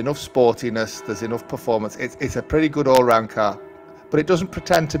 there's enough sportiness, there's enough performance. It's a pretty good all-round car, but it doesn't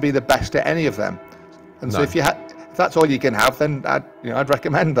pretend to be the best at any of them. And so if that's all you can have, then I'd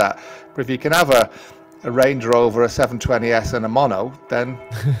recommend that. But if you can have a Range Rover, a 720S and a Mono, then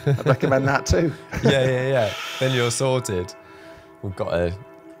I'd recommend that too. Yeah. Then you're sorted. We've got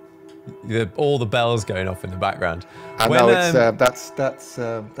all the bells going off in the background. I know it's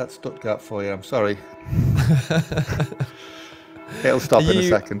that's Stuttgart for you. I'm sorry. It'll stop in a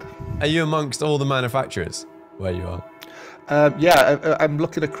second. Are you amongst all the manufacturers where you are? I'm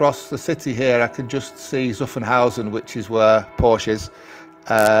looking across the city here. I can just see Zuffenhausen, which is where Porsche is.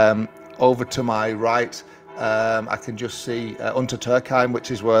 Over to my right, I can just see Untertürkheim, which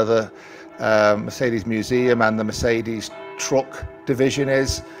is where the Mercedes Museum and the Mercedes truck division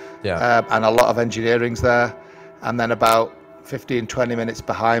is. And a lot of engineering's there. And then about 15-20 minutes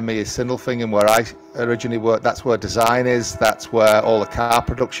behind me is Sindelfingen, where I originally worked. That's where design is, that's where all the car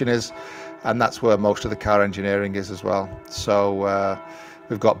production is, and that's where most of the car engineering is as well. So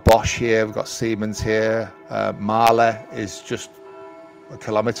we've got Bosch here, we've got Siemens here, Mahle is just a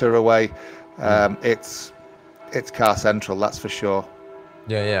kilometre away. It's it's car central, that's for sure.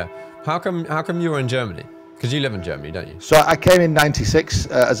 Yeah, yeah. How come you were in Germany? Because you live in Germany, don't you? So I came in '96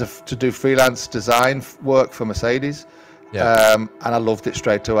 to do freelance design work for Mercedes, and I loved it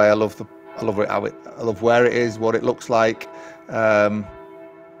straight away. I love where it is, what it looks like.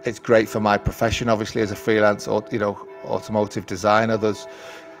 It's great for my profession, obviously, as a freelance, automotive designer. There's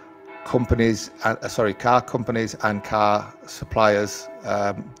car companies and car suppliers.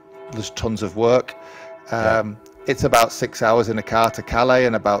 There's tons of work. It's about 6 hours in a car to Calais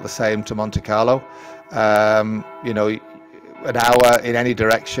and about the same to Monte Carlo. An hour in any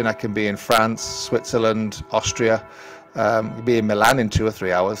direction. I can be in France, Switzerland, Austria, be in Milan in 2 or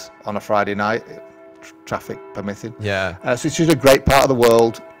 3 hours on a Friday night, traffic permitting. So it's just a great part of the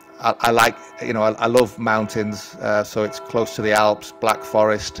world. I love mountains, so it's close to the Alps, Black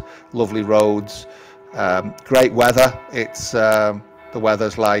Forest, lovely roads, great weather. It's the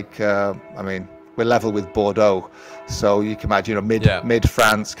weather's like, we're level with Bordeaux, so you can imagine mid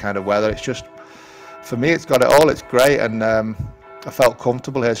France kind of weather. It's just, for me, it's got it all. It's great, and I felt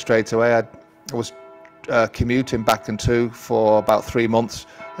comfortable here straight away. I was commuting back and to for about 3 months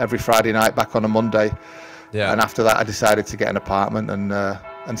every Friday night, back on a Monday. And after that, I decided to get an apartment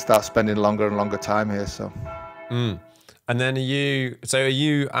and start spending longer and longer time here. So, and then are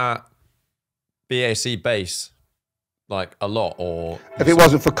you at BAC base like a lot, or if it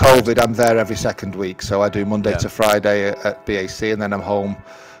wasn't for COVID, I'm there every second week. So I do Monday to Friday at BAC, and then I'm home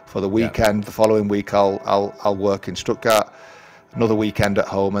for the weekend. The following week, I'll work in Stuttgart. Another weekend at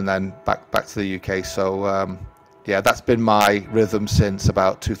home, and then back to the UK. So that's been my rhythm since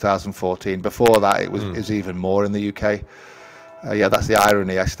about 2014. Before that, it was even more in the UK. That's the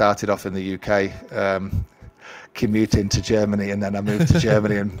irony. I started off in the UK, commuting to Germany, and then I moved to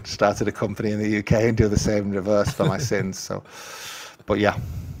Germany and started a company in the UK and do the same in reverse for my sins. So, but yeah.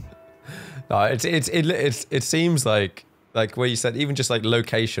 No, it seems like where you said, even just like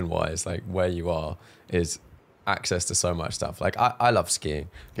location wise, like where you are is access to so much stuff. Like I love skiing,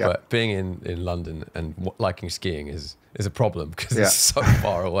 but being in London and liking skiing is a problem because it's so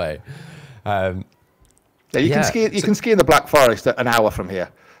far away. You can ski. You can ski in the Black Forest an hour from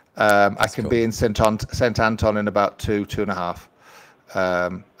here. I can be in St Anton in about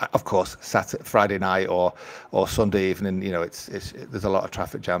 2.5. Of course, Friday night or Sunday evening. There's a lot of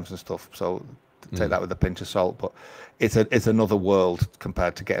traffic jams and stuff. So take that with a pinch of salt. But it's another world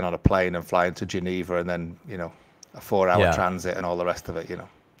compared to getting on a plane and flying to Geneva and then a 4-hour transit and all the rest of it.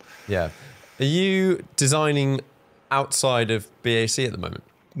 Yeah. Are you designing outside of BAC at the moment?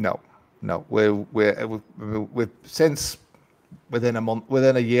 No. We've since within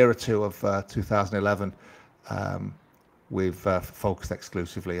a year or two of 2011, we've focused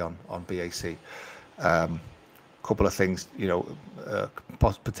exclusively on BAC. Couple of things,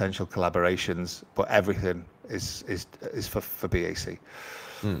 potential collaborations, but everything is for BAC.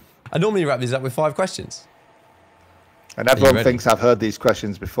 I normally wrap these up with 5 questions. And everyone thinks I've heard these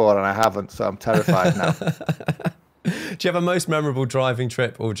questions before, and I haven't, so I'm terrified now. Do you have a most memorable driving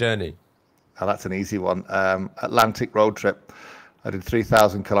trip or journey? Oh, that's an easy one. Atlantic road trip. I did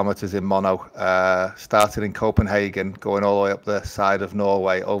 3,000 kilometers in mono, starting in Copenhagen, going all the way up the side of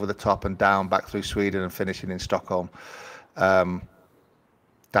Norway, over the top and down, back through Sweden and finishing in Stockholm.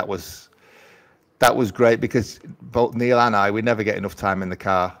 That was great because both Neil and I, we never get enough time in the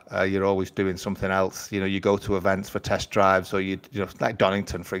car. You're always doing something else. You go to events for test drives, or like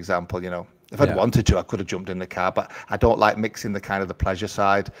Donington, for example. If I'd wanted to, I could have jumped in the car, but I don't like mixing the kind of the pleasure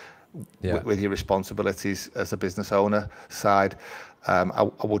side with your responsibilities as a business owner side. I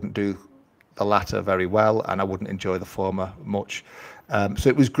wouldn't do the latter very well, and I wouldn't enjoy the former much. So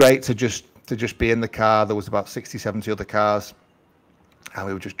it was great to just be in the car. There was about 60, 70 other cars, and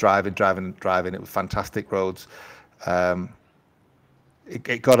we were just driving. It was fantastic roads.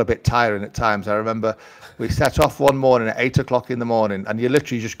 It got a bit tiring at times. I remember we set off one morning at 8 o'clock in the morning, and you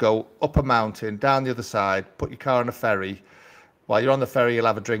literally just go up a mountain, down the other side, put your car on a ferry. While you're on the ferry, you'll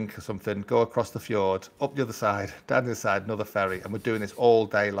have a drink or something, go across the fjord, up the other side, down the other side, another ferry. And we're doing this all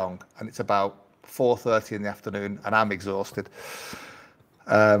day long. And it's about 4:30 in the afternoon, and I'm exhausted.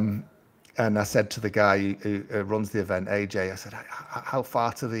 And I said to the guy who runs the event, AJ, I said, how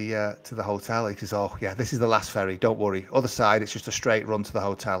far to the hotel? He says, oh, yeah, this is the last ferry. Don't worry. Other side, it's just a straight run to the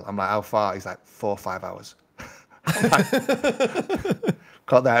hotel. I'm like, how far? He's like, 4 or 5 hours.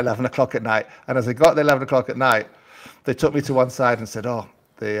 Got there at 11 o'clock at night. And as I got there at 11 o'clock at night, they took me to one side and said, oh,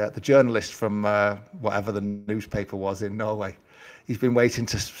 the journalist from whatever the newspaper was in Norway, he's been waiting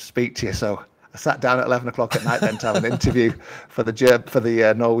to speak to you. So I sat down at 11 o'clock at night then to have an interview for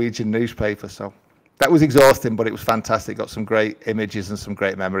the Norwegian newspaper. So that was exhausting, but it was fantastic. Got some great images and some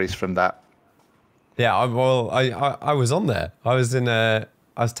great memories from that. Yeah, I was on there. I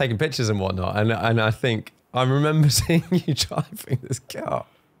was taking pictures and whatnot, and I think I remember seeing you driving this car.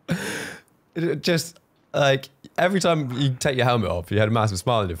 It just like every time you take your helmet off, you had a massive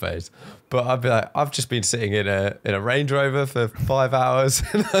smile on your face. But I'd be like, I've just been sitting in a Range Rover for 5 hours,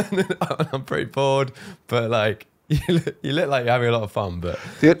 and I'm pretty bored. But like, you look like you're having a lot of fun. But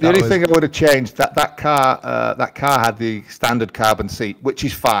the only thing I would have changed, that car had the standard carbon seat, which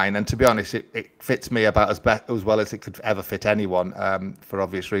is fine. And to be honest, it fits me about as well as it could ever fit anyone, for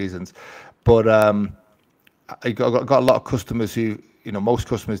obvious reasons. But I got a lot of customers who, most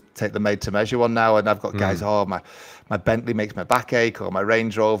customers take the made-to-measure one now, and I've got guys, my Bentley makes my back ache, or my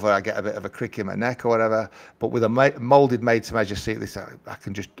Range Rover, I get a bit of a crick in my neck or whatever. But with a molded made-to-measure seat, I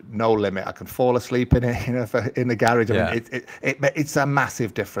can just, no limit. I can fall asleep in it, in the garage. I mean, it's a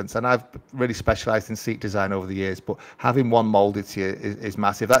massive difference, and I've really specialised in seat design over the years. But having one molded to you is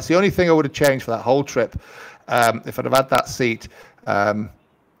massive. That's the only thing I would have changed for that whole trip. If I'd have had that seat.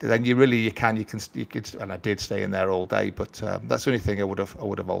 Then you could, and I did stay in there all day. But that's the only thing I would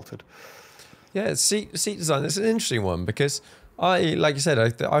have altered. Yeah, seat design. It's an interesting one because like you said,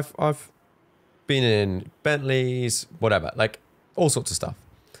 I've been in Bentleys, whatever, like all sorts of stuff,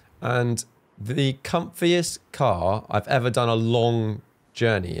 and the comfiest car I've ever done a long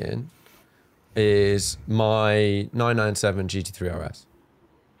journey in is my 997 GT3 RS.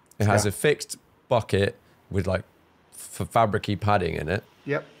 It has a fixed bucket with like fabricy padding in it.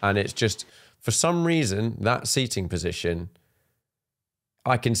 Yep. And it's just, for some reason, that seating position,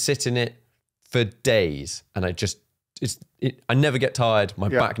 I can sit in it for days, and I never get tired. My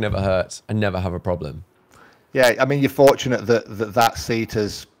back never hurts. I never have a problem. Yeah, I mean, you're fortunate that seat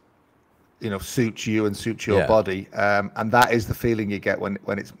is, suits you and suits your body, and that is the feeling you get when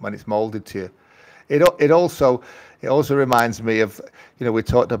it's molded to you. It also reminds me of, we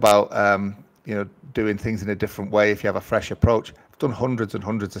talked about doing things in a different way if you have a fresh approach. I've done hundreds and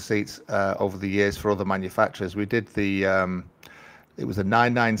hundreds of seats over the years for other manufacturers. We did it was a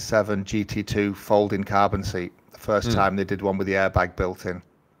 997 GT2 folding carbon seat. The first time they did one with the airbag built in.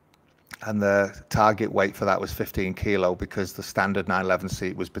 And the target weight for that was 15 kilo because the standard 911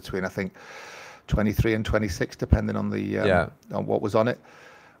 seat was between, I think, 23 and 26, depending on on what was on it,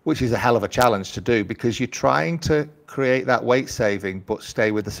 which is a hell of a challenge to do because you're trying to create that weight saving but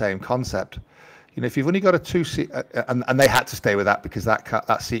stay with the same concept. If you've only got a 2-seat, and they had to stay with that because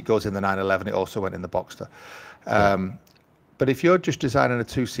that seat goes in the 911, it also went in the Boxster. But if you're just designing a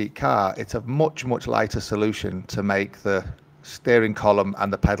 2-seat car, it's a much, much lighter solution to make the steering column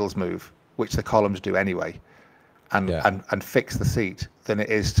and the pedals move, which the columns do anyway, and fix the seat than it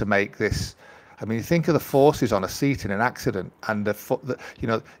is to make this. I mean, you think of the forces on a seat in an accident, and if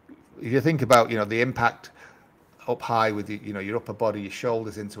you think about the impact up high with your upper body, your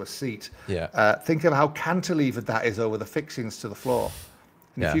shoulders into a seat. Think of how cantilevered that is over the fixings to the floor.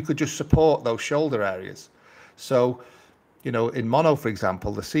 And if you could just support those shoulder areas. So, in mono, for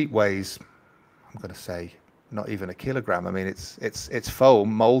example, the seat weighs, I'm going to say, not even a kilogram. I mean, it's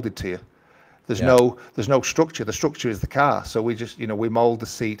foam molded to you. There's no structure. The structure is the car. So we just, we mold the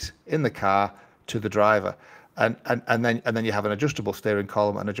seat in the car to the driver. And then you have an adjustable steering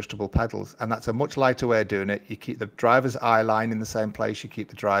column and adjustable pedals, and that's a much lighter way of doing it. You keep the driver's eye line in the same place, you keep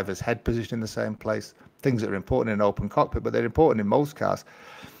the driver's head position in the same place. Things that are important in an open cockpit, but they're important in most cars.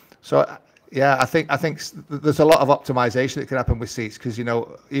 So I think there's a lot of optimization that can happen with seats because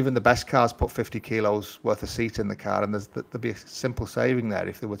even the best cars put 50 kilos worth of seat in the car, and there'd be a simple saving there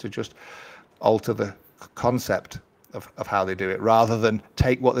if they were to just alter the concept of how they do it, rather than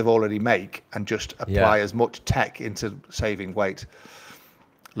take what they've already make and just apply as much tech into saving weight.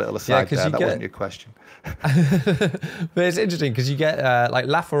 Little aside there, that wasn't your question. But it's interesting because you get like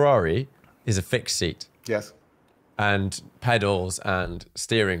LaFerrari is a fixed seat. Yes. And pedals and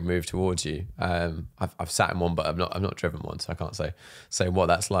steering move towards you. I've sat in one, but I've not driven one, so I can't say what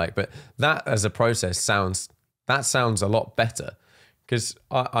that's like. But that as a process sounds a lot better because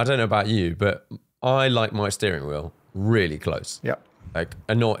I don't know about you, but I like my steering wheel really close. Yeah. Like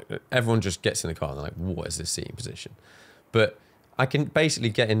everyone just gets in the car and they're like, what is this seating position? But I can basically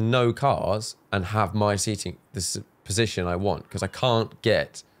get in no cars and have my seating, this position I want, because I can't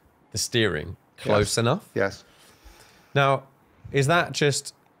get the steering close enough. Yes. Now, is that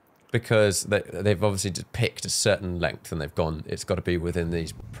just because they've obviously just picked a certain length and they've gone, it's got to be within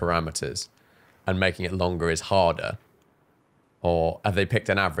these parameters, and making it longer is harder? Or have they picked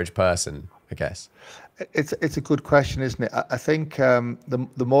an average person, I guess? It's a good question, isn't it? I think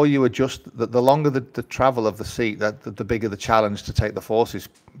the more you adjust, the longer the travel of the seat, the bigger the challenge to take the forces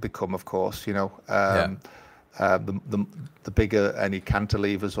become, of course, the bigger any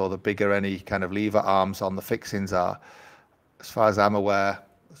cantilevers or the bigger any kind of lever arms on the fixings are. As far as I'm aware,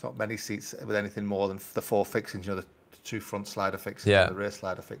 there's not many seats with anything more than the 4 fixings, the 2 front slider fixings and the rear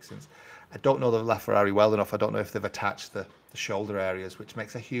slider fixings. I don't know the LaFerrari well enough. I don't know if they've attached the shoulder areas, which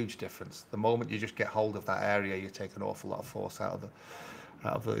makes a huge difference. The moment you just get hold of that area, you take an awful lot of force out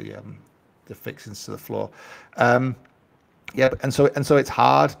of the fixings to the floor. Yeah, and so it's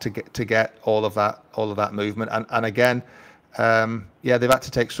hard to get all of that movement. And again, they've had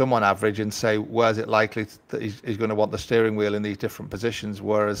to take someone average and say, where's it likely that he's going to want the steering wheel in these different positions?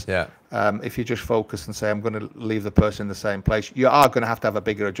 Whereas if you just focus and say, I'm going to leave the person in the same place, you are going to have a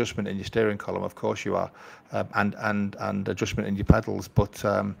bigger adjustment in your steering column, of course you are, and adjustment in your pedals. But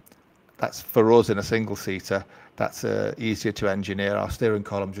that's, for us in a single seater, that's easier to engineer. Our steering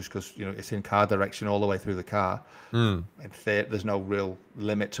column, just because it's in car direction all the way through the car. There's no real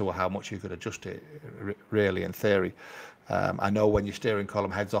limit to how much you could adjust it, really, in theory. I know when your steering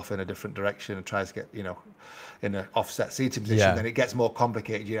column heads off in a different direction and tries to get, in an offset seating position, then it gets more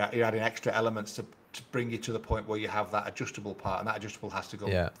complicated. You're adding extra elements to bring you to the point where you have that adjustable part, and that adjustable has to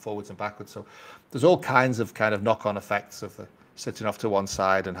go forwards and backwards. So there's all kinds of knock-on effects of the sitting off to one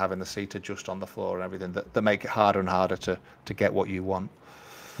side and having the seat adjust on the floor and everything that make it harder and harder to get what you want.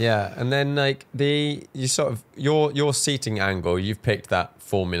 Yeah, and then your seating angle, you've picked that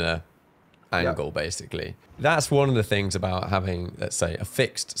Formula angle basically. That's one of the things about having, let's say, a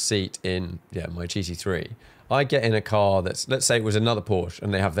fixed seat in my GT3. I get in a car that's, let's say it was another Porsche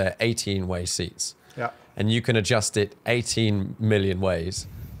and they have their 18-way seats. Yeah. And you can adjust it 18 million ways.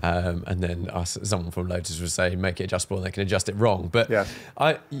 And then someone from Lotus would say, make it adjustable and they can adjust it wrong. But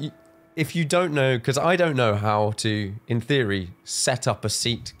if you don't know, because I don't know how to, in theory, set up a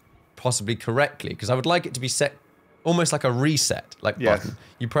seat possibly correctly, because I would like it to be set almost like a reset, button.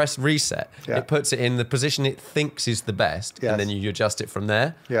 You press reset, it puts it in the position it thinks is the best, and then you adjust it from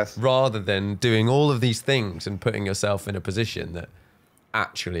there, rather than doing all of these things and putting yourself in a position that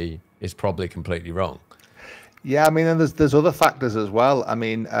actually is probably completely wrong. Yeah, I mean, and there's other factors as well. I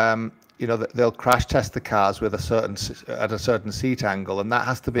mean, they'll crash test the cars with at a certain seat angle, and that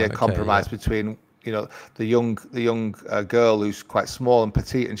has to be a compromise between the young girl who's quite small and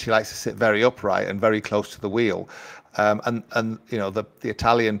petite, and she likes to sit very upright and very close to the wheel, and the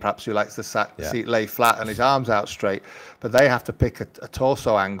Italian perhaps who likes the seat lay flat and his arms out straight, but they have to pick a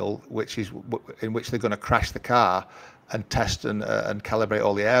torso angle in which they're going to crash the car and test and calibrate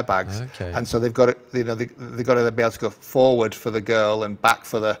all the airbags. And so they've got to, they've got to be able to go forward for the girl and back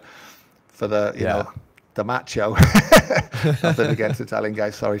for the the macho. Nothing against Italian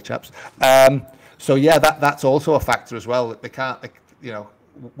guys, sorry chaps. So yeah, that's also a factor as well. They can't,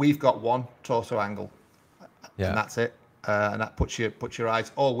 we've got one torso angle, and that's it. And that puts your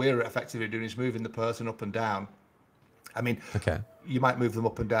eyes. All we're effectively doing is moving the person up and down. I mean, you might move them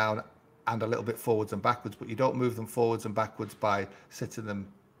up and down and a little bit forwards and backwards, but you don't move them forwards and backwards by sitting them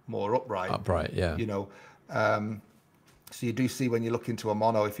more upright. So you do see, when you look into a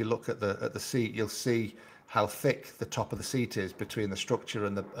mono, if you look at the seat, you'll see how thick the top of the seat is between the structure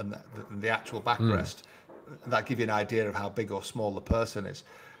and the actual backrest. That gives you an idea of how big or small the person is.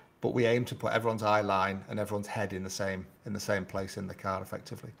 But we aim to put everyone's eye line and everyone's head in the same place in the car,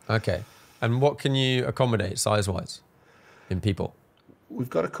 effectively. Okay. And what can you accommodate size-wise in people? We've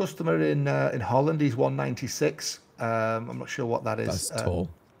got a customer in Holland. He's 196. I'm not sure what that is. That's tall.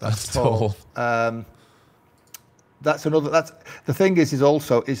 That's tall. That's another. That's the thing is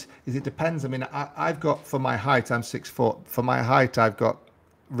also it depends. I mean, I've got, for my height, I'm 6 foot. For my height, I've got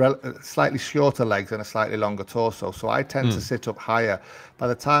slightly shorter legs and a slightly longer torso. So I tend to sit up higher. By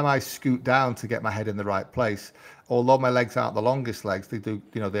the time I scoot down to get my head in the right place, although my legs aren't the longest legs, they do,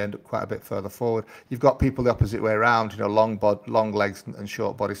 they end up quite a bit further forward. You've got people the opposite way around, long legs and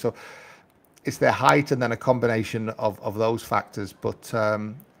short body. So it's their height and then a combination of those factors. But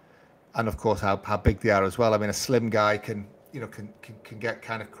and of course how big they are as well. I mean, a slim guy can get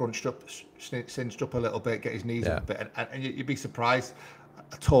kind of crunched up, cinched up a little bit, get his knees up a bit, and you'd be surprised,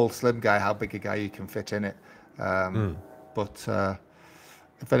 a tall slim guy, how big a guy you can fit in it. But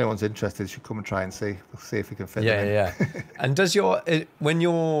if anyone's interested, you should come and try and see. We'll see if we can fit them in. Yeah. And when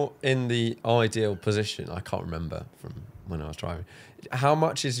you're in the ideal position, I can't remember from when I was driving, how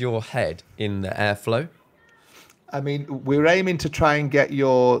much is your head in the airflow? I mean, we're aiming to try and get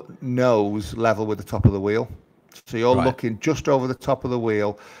your nose level with the top of the wheel. So you're looking just over the top of the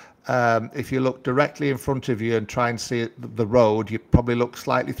wheel. If you look directly in front of you and try and see the road, you probably look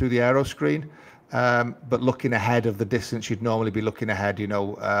slightly through the aero screen. But looking ahead of the distance you'd normally be looking ahead,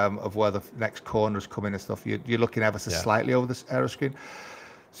 of where the next corner is coming and stuff, you're looking ever so slightly over this aero screen.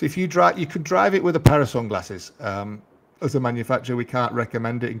 So if you could drive it with a pair of sunglasses. As a manufacturer, we can't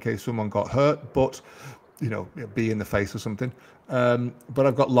recommend it in case someone got hurt, but be in the face or something. But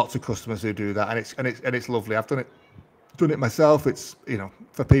I've got lots of customers who do that, and it's lovely. I've done it myself. It's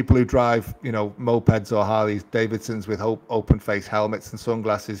for people who drive mopeds or Harleys Davidsons with open face helmets and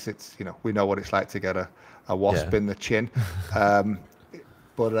sunglasses. It's we know what it's like to get a wasp in the chin.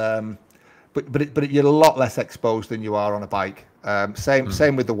 But you're a lot less exposed than you are on a bike.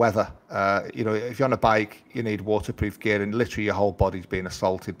 Same with the weather. If you're on a bike, you need waterproof gear, and literally your whole body's being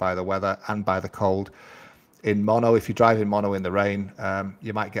assaulted by the weather and by the cold. In mono, if you drive in mono in the rain,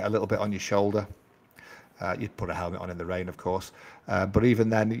 you might get a little bit on your shoulder. You'd put a helmet on in the rain, of course, but even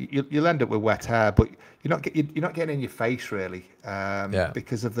then, you'll end up with wet hair. But you're not getting in your face really,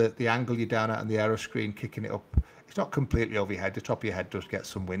 because of the angle you're down at and the aero screen kicking it up. It's not completely over your head. The top of your head does get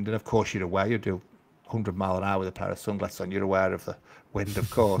some wind, and of course you're aware. You do 100 mile an hour with a pair of sunglasses on. You're aware of the wind, of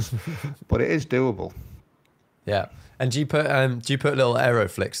course, but it is doable. Yeah. And do you put little aero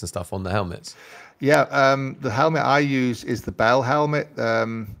flicks and stuff on the helmets? Yeah. The helmet I use is the Bell helmet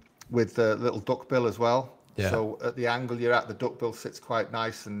with the little duckbill as well. Yeah. So at the angle you're at, the duckbill sits quite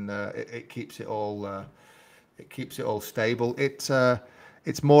nice, and it keeps it all stable. It's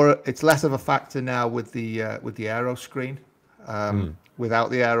less of a factor now with the aero screen.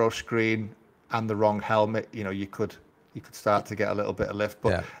 Without the aero screen and the wrong helmet, you could start to get a little bit of lift.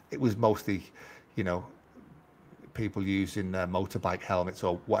 But it was mostly, people using motorbike helmets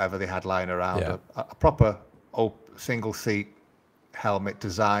or whatever they had lying around. A proper single seat helmet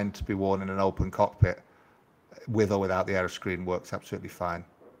designed to be worn in an open cockpit, with or without the aero screen, works absolutely fine.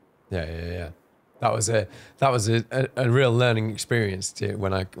 Yeah. That was a real learning experience too,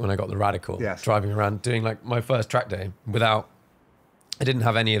 when I got the Radical. Yes. Driving around doing like my first track day I didn't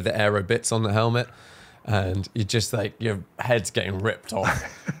have any of the aero bits on the helmet, and you just your head's getting ripped off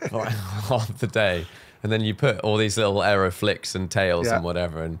for half the day, and then you put all these little aero flicks and tails and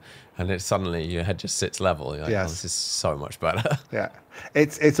whatever, and it suddenly your head just sits level. You're like, oh, this is so much better. Yeah,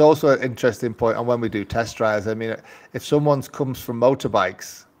 it's also an interesting point on when we do test drives. I mean, if someone comes from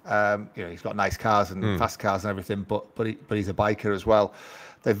motorbikes, he's got nice cars and fast cars and everything, but he's a biker as well.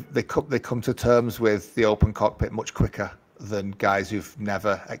 They come to terms with the open cockpit much quicker than guys who've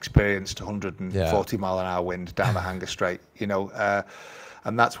never experienced 140 mile an hour wind down the hanger straight.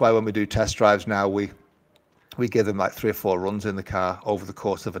 And that's why when we do test drives now, we give them like 3 or 4 runs in the car over the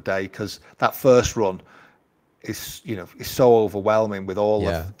course of a day, because that first run is so overwhelming with all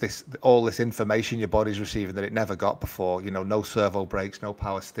this information your body's receiving that it never got before. No servo brakes, no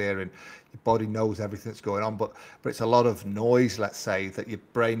power steering. Your body knows everything that's going on, but it's a lot of noise, let's say, that your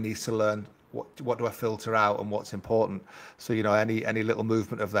brain needs to learn. What do I filter out and what's important? So any little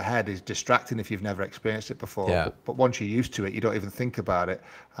movement of the head is distracting if you've never experienced it before. But once you're used to it, you don't even think about it.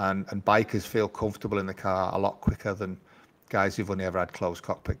 And bikers feel comfortable in the car a lot quicker than guys who've only ever had closed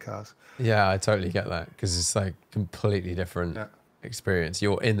cockpit cars. Yeah, I totally get that, because it's like completely different experience.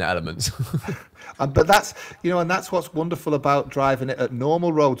 You're in the elements. But that's what's wonderful about driving it at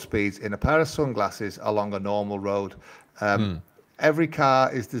normal road speeds in a pair of sunglasses along a normal road. Every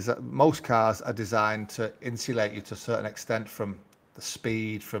car most cars are designed to insulate you to a certain extent from the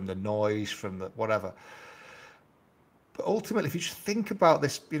speed, from the noise, from the whatever. But ultimately, if you just think about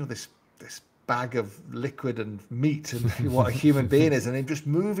this, this bag of liquid and meat and what a human being is, and then just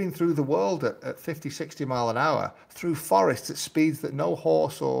moving through the world at 50, 60 mile an hour through forests at speeds that no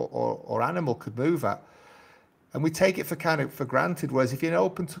horse or animal could move at. And we take it for granted. Whereas if you're in an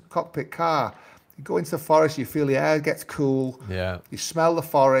open cockpit car, you go into the forest, you feel the air gets cool. Yeah. You smell the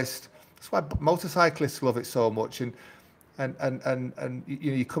forest. That's why motorcyclists love it so much. And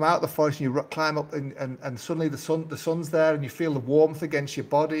you come out of the forest and you climb up, and suddenly the sun's there, and you feel the warmth against your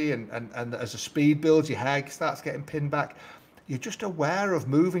body. And as the speed builds, your hair starts getting pinned back. You're just aware of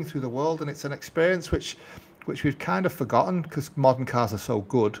moving through the world, and it's an experience which we've kind of forgotten, because modern cars are so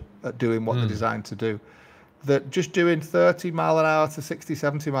good at doing what they're designed to do, that just doing 30 mile an hour to 60,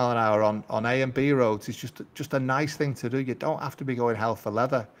 70 mile an hour on A and B roads is just a nice thing to do. You don't have to be going hell for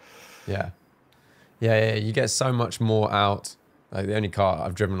leather. Yeah. You get so much more out. Like the only car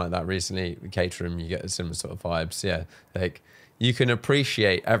I've driven like that recently, Caterham, you get a similar sort of vibes. Yeah, like you can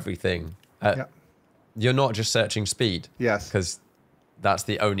appreciate everything. You're not just searching speed. Yes. Because that's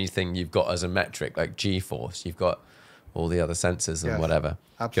the only thing you've got as a metric, like G-force. You've got all the other sensors and whatever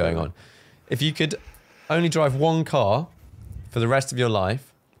going on. If you could only drive one car for the rest of your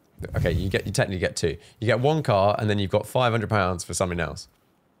life, okay, you technically get 2. You get one car, and then you've got £500 for something else.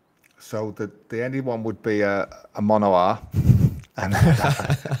 So the only one would be a Mono R, and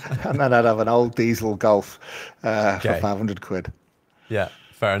then I'd have an old diesel Golf for 500 quid. Yeah,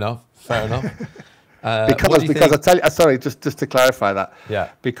 Fair enough. Fair enough. Because I tell you, sorry, just to clarify that. Yeah.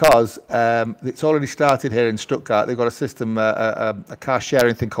 Because it's already started here in Stuttgart. They've got a system, a car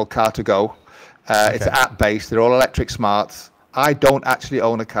sharing thing called Car2Go. It's app based. They're all electric smarts. I don't actually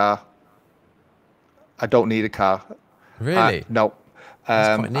own a car. I don't need a car. Really? No.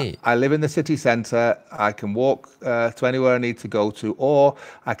 That's quite neat. I live in the city centre. I can walk to anywhere I need to go to, or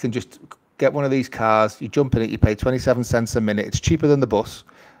I can just get one of these cars. You jump in it, you pay 27 cents a minute. It's cheaper than the bus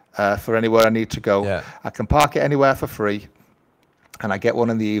for anywhere I need to go. Yeah. I can park it anywhere for free, and I get one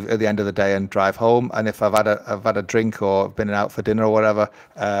at the end of the day and drive home. And if I've had a drink or been out for dinner or whatever,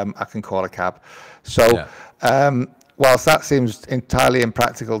 I can call a cab. So. Whilst that seems entirely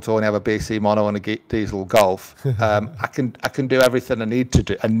impractical to only have a BAC mono and a diesel Golf, I can do everything I need to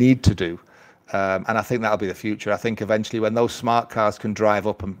do, and I think that'll be the future. I think eventually when those smart cars can drive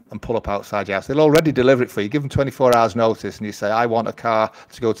up and pull up outside your house, they'll already deliver it for you. Give them 24 hours notice, and you say, I want a car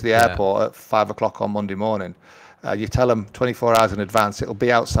to go to the airport at 5 o'clock on Monday morning. You tell them 24 hours in advance, it'll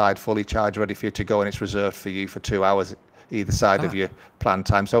be outside, fully charged, ready for you to go, and it's reserved for you for 2 hours either side of your planned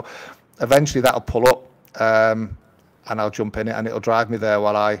time. So eventually that'll pull up. And I'll jump in it, and it'll drive me there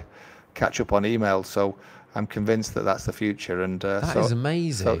while I catch up on emails. So I'm convinced that that's the future. And that is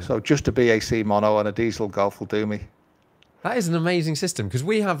amazing. So just a BAC mono and a diesel Golf will do me. That is an amazing system, because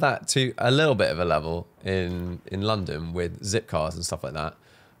we have that to a little bit of a level in London with zip cars and stuff like that.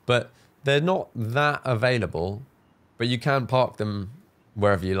 But they're not that available, but you can park them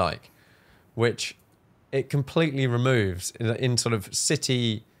wherever you like, which it completely removes in sort of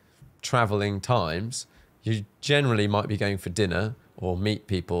city traveling times. You generally might be going for dinner or meet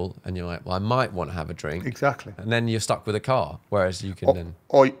people, and you're like, well, I might want to have a drink. Exactly. And then you're stuck with a car, whereas you can then...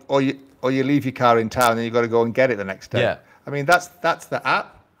 Or you leave your car in town and you've got to go and get it the next day. Yeah. I mean, that's the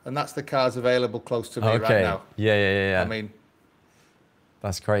app, and that's the cars available close to me right now. Yeah. I mean...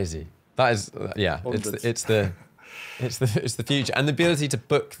 That's crazy. That is, it's the future. And the ability to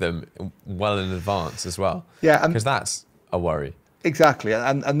book them well in advance as well. Yeah. Because that's a worry. Exactly,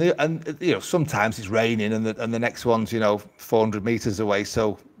 and you know, sometimes it's raining and the next one's 400 meters away,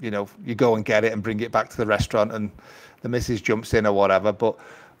 so you go and get it and bring it back to the restaurant, and the missus jumps in or whatever. But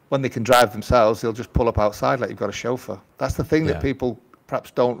when they can drive themselves, they'll just pull up outside like you've got a chauffeur. That's the thing that people perhaps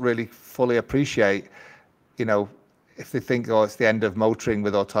don't really fully appreciate. If they think, oh, it's the end of motoring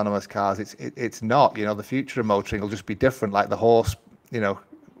with autonomous cars, it's not. The future of motoring will just be different, like the horse.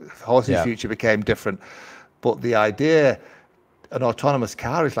 Horse's future became different, but the idea. An autonomous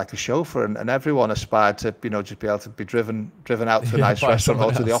car is like a chauffeur, and everyone aspired to, just be able to be driven out to a nice restaurant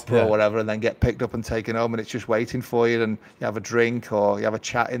or to the opera or whatever, and then get picked up and taken home, and it's just waiting for you, and you have a drink or you have a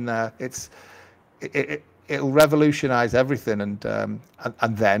chat in there. It'll revolutionise everything, and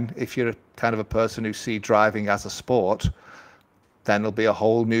then if you're kind of a person who see driving as a sport, then there'll be a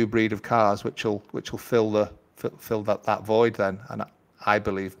whole new breed of cars which will fill that void then, and I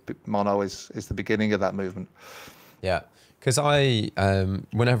believe mono is the beginning of that movement. Yeah. Because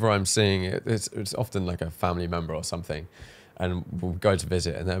whenever I'm seeing it, it's often like a family member or something, and we'll go to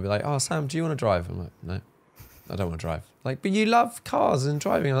visit, and they'll be like, "Oh, Sam, do you want to drive?" I'm like, "No, I don't want to drive." Like, "But you love cars and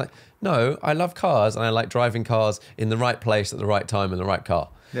driving." I'm like, "No, I love cars, and I like driving cars in the right place at the right time in the right car.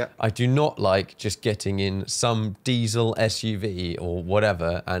 Yeah. I do not like just getting in some diesel SUV or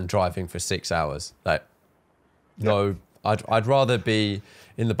whatever and driving for 6 hours. Like, no, I'd rather be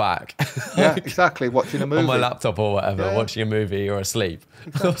in the back. Yeah, exactly. Watching a movie. On my laptop or whatever, watching a movie or asleep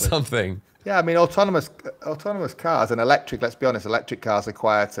or something. Yeah, I mean, autonomous cars and electric, let's be honest, electric cars are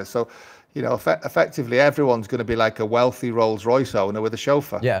quieter. So, effectively everyone's going to be like a wealthy Rolls Royce owner with a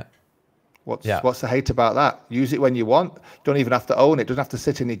chauffeur. Yeah. What's the hate about that? Use it when you want. You don't even have to own it. It doesn't have to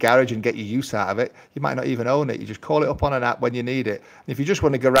sit in your garage and get your use out of it. You might not even own it. You just call it up on an app when you need it. And if you just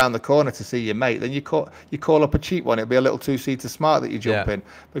want to go around the corner to see your mate, then you call up a cheap one. It'll be a little two-seater smart that you jump in.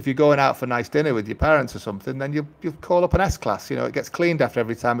 But if you're going out for a nice dinner with your parents or something, then you call up an S-Class. It gets cleaned after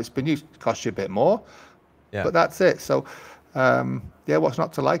every time it's been used. It costs you a bit more, but that's it. So, what's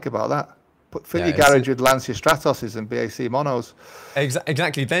not to like about that? Fill your garage with Lancia Stratoses and BAC monos.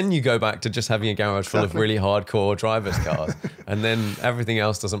 Exactly. Then you go back to just having a garage full of really hardcore drivers' cars, and then everything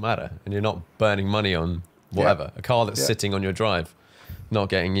else doesn't matter, and you're not burning money on whatever. A car that's sitting on your drive, not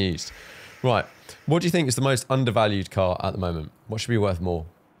getting used. Right. What do you think is the most undervalued car at the moment? What should be worth more?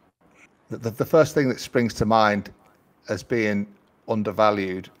 The first thing that springs to mind as being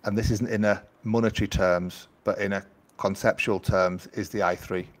undervalued, and this isn't in a monetary terms, but in a conceptual terms, is the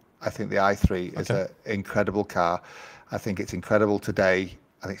i3. I think the i3 is an incredible car. I think it's incredible today.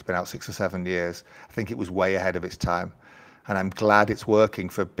 I think it's been out 6 or 7 years. I think it was way ahead of its time. And I'm glad it's working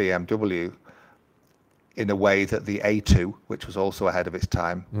for BMW. in a way that the A2, which was also ahead of its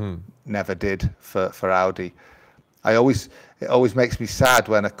time, never did for Audi. It always makes me sad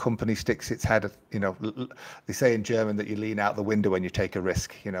when a company sticks its head, they say in German that you lean out the window when you take a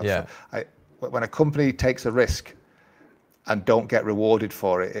risk, Yeah. So when a company takes a risk and don't get rewarded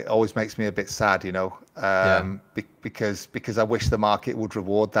for it, it always makes me a bit sad, because I wish the market would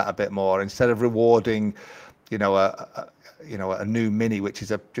reward that a bit more instead of rewarding, a new Mini, which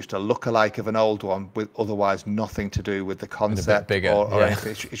is just a lookalike of an old one with otherwise nothing to do with the concept bigger, or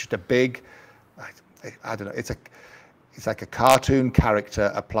anything. It's just a big, I don't know. It's like a cartoon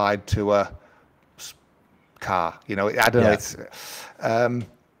character applied to a car. I don't know. It's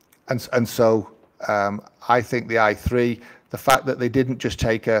so I think the i3, the fact that they didn't just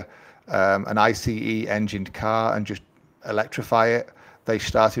take an ICE engined car and just electrify it. They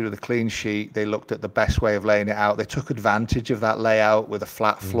started with a clean sheet. They looked at the best way of laying it out. They took advantage of that layout with a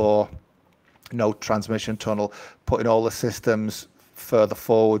flat floor, no transmission tunnel, putting all the systems further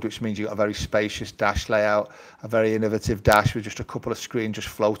forward, which means you've got a very spacious dash layout, a very innovative dash with just a couple of screens just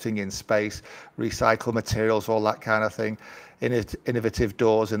floating in space, recycled materials, all that kind of thing. Innovative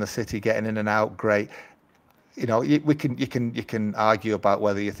doors in the city, getting in and out, great. You can argue about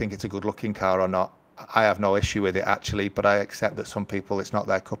whether you think it's a good looking car or not. I have no issue with it actually, but I accept that some people it's not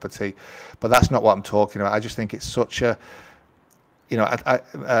their cup of tea. But that's not what I'm talking about. I just think it's such a,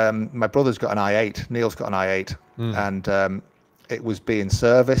 my brother's got an i8, Neil's got an i8, and it was being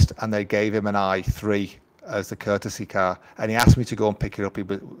serviced, and they gave him an i3 as the courtesy car, and he asked me to go and pick it up. He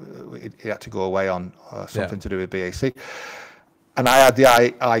had to go away on something to do with BAC. And I had the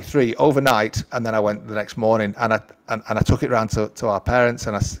i3 overnight, and then I went the next morning, and I took it around to our parents,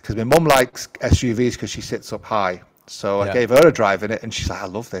 and because my mum likes SUVs because she sits up high, so I gave her a drive in it, and she's like, "I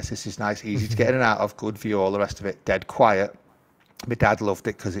love this. This is nice, easy to get in and out of, good view, all the rest of it, dead quiet." My dad loved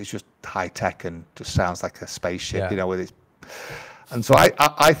it because it's just high tech and just sounds like a spaceship, with its. And so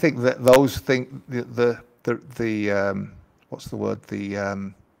I think that those things, the what's the word,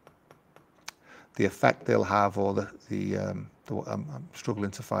 the effect they'll have, or I'm struggling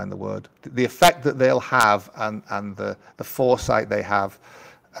to find the word. The effect that they'll have, and the foresight they have,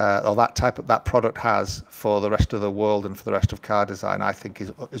 or that product has for the rest of the world and for the rest of car design, I think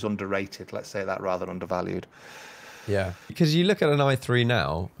is underrated. Let's say that, rather than undervalued. Yeah, because you look at an i3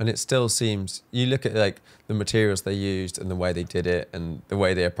 now, and it still seems. You look at like the materials they used and the way they did it and the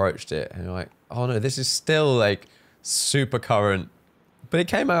way they approached it, and you're like, oh no, this is still like super current, but it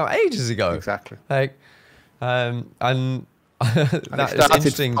came out ages ago. Exactly. Like, and it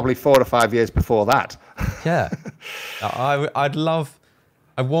started probably 4 or 5 years before that. Yeah, I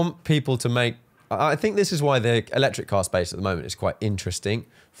want people to make. I think this is why the electric car space at the moment is quite interesting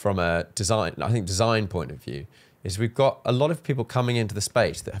from a design point of view. Is we've got a lot of people coming into the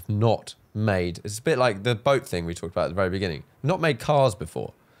space that have not made. It's a bit like the boat thing we talked about at the very beginning. Not made cars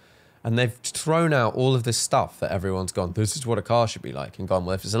before, and they've thrown out all of this stuff that everyone's gone, this is what a car should be like, and gone,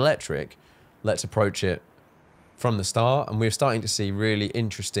 well, if it's electric, let's approach it from the start. And we're starting to see really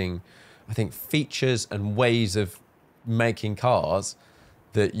interesting, I think, features and ways of making cars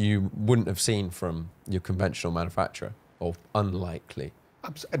that you wouldn't have seen from your conventional manufacturer, or unlikely.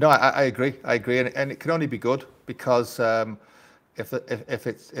 No, I agree, and it can only be good, because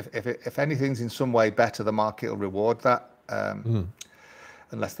if anything's in some way better, the market will reward that.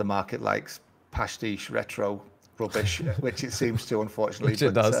 Unless the market likes pastiche retro rubbish, which it seems to, unfortunately. Which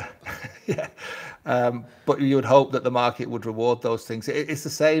it does. But you would hope that the market would reward those things. It's the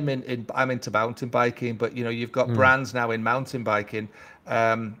same I'm into mountain biking, but you've got brands now in mountain biking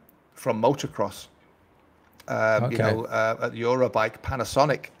from motocross. At Eurobike,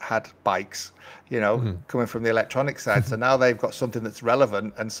 Panasonic had bikes, coming from the electronic side. So now they've got something that's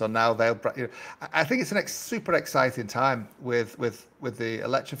relevant, and so now they'll. I think it's super exciting time with the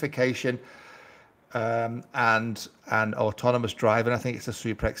electrification and autonomous driving. I think it's a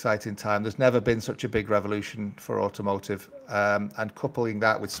super exciting time. There's never been such a big revolution for automotive, and coupling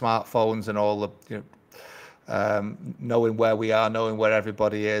that with smartphones and all the, knowing where we are, knowing where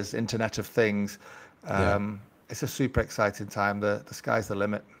everybody is, Internet of Things. It's a super exciting time. The sky's the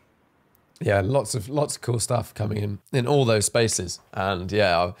limit. Yeah, lots of cool stuff coming in all those spaces. And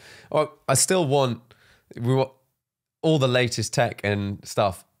I still want all the latest tech and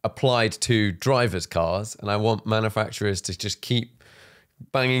stuff applied to drivers' cars, and I want manufacturers to just keep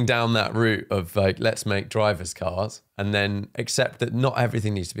banging down that route of like, let's make drivers' cars, and then accept that not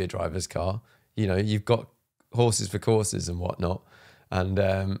everything needs to be a driver's car. You've got horses for courses and whatnot,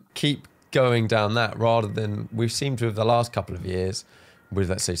 and keep going down that, rather than we've seemed to have the last couple of years with,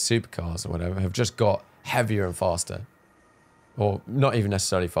 let's say, supercars or whatever, have just got heavier and faster. or not even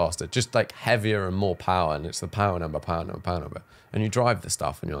necessarily faster, just like heavier and more power, and it's the power number, and you drive the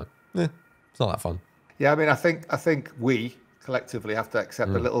stuff, and you're like, it's not that fun. Yeah, I mean, I think we collectively have to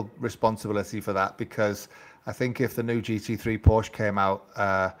accept a little responsibility for that, because I think if the new GT3 Porsche came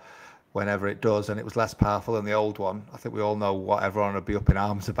out whenever it does, and it was less powerful than the old one, I think we all know what everyone would be up in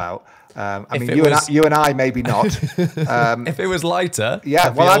arms about. I mean, you and I maybe not. If it was lighter, yeah,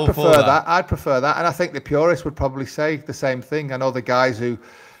 well, I'd prefer that. I'd prefer that, and I think the purists would probably say the same thing. I know the guys who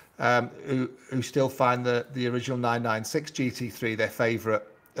still find the original 996 GT3 their favourite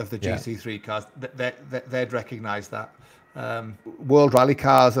of the GT3 cars. They'd recognise that. World Rally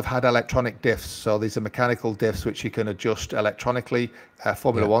cars have had electronic diffs, so these are mechanical diffs which you can adjust electronically.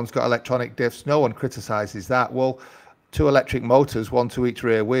 Formula One's got electronic diffs. No one criticises that. Well, 2 electric motors, 1 to each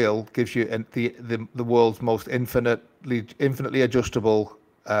rear wheel, gives you the world's most infinitely adjustable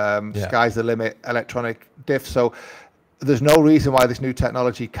sky's the limit electronic diff. So there's no reason why this new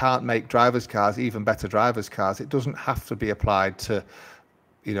technology can't make drivers' cars even better drivers' cars. It doesn't have to be applied to,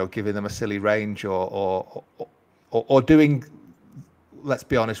 giving them a silly range or doing, let's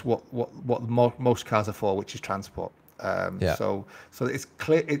be honest, what most cars are for, which is transport. So it's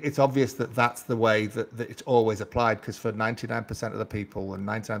clear, it's obvious that that's the way that it's always applied, because for 99% of the people and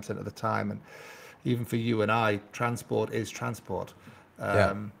 99% of the time, and even for you and I, transport is transport.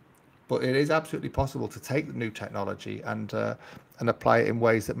 But it is absolutely possible to take the new technology and apply it in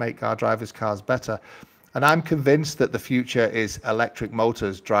ways that make our drivers' cars better. And I'm convinced that the future is electric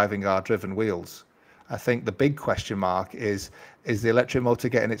motors driving our driven wheels. I think the big question mark is the electric motor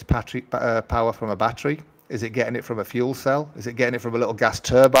getting its power from a battery? Is it getting it from a fuel cell? Is it getting it from a little gas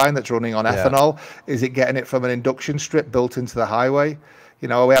turbine that's running on ethanol? Is it getting it from an induction strip built into the highway?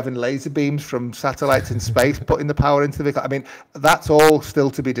 Are we having laser beams from satellites in space putting the power into the vehicle? I mean, that's all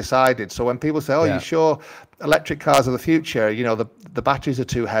still to be decided. So when people say, you sure electric cars are the future, the batteries are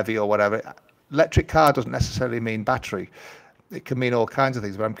too heavy or whatever, electric car doesn't necessarily mean battery. It can mean all kinds of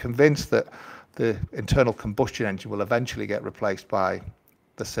things, but I'm convinced that the internal combustion engine will eventually get replaced by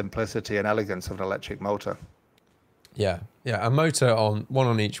the simplicity and elegance of an electric motor. Yeah, a motor one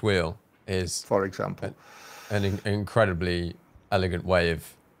on each wheel is, for example, an incredibly elegant way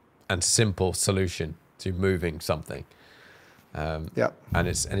and simple solution to moving something. And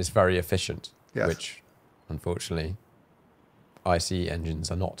it's very efficient, which unfortunately ICE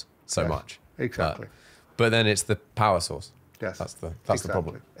engines are not so much. Exactly. But then it's the power source. Yes, that's the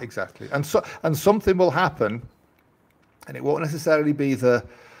problem. Exactly. And something will happen, and it won't necessarily be the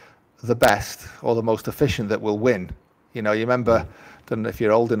best or the most efficient that will win. You remember, I don't know if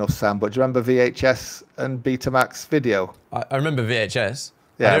you're old enough, Sam, but do you remember VHS and Betamax video? I remember VHS.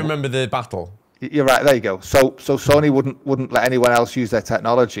 I don't remember the battle. You're right. There you go. So Sony wouldn't let anyone else use their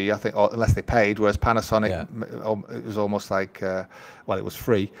technology, I think, unless they paid. Whereas Panasonic, it was almost like, it was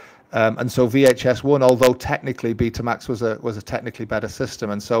free. And so VHS won, although technically Betamax was a technically better system.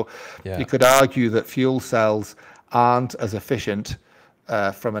 And so you could argue that fuel cells aren't as efficient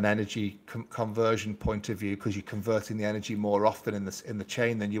from an energy conversion point of view, because you're converting the energy more often in the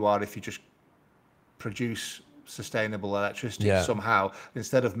chain than you are if you just produce sustainable electricity somehow.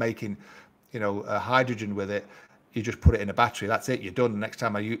 Instead of making hydrogen with it, you just put it in a battery. That's it. You're done. Next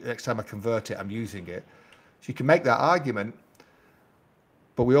time I convert it, I'm using it. So you can make that argument.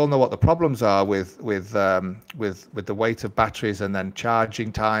 But we all know what the problems are with the weight of batteries, and then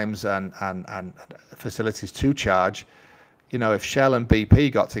charging times and facilities to charge. If Shell and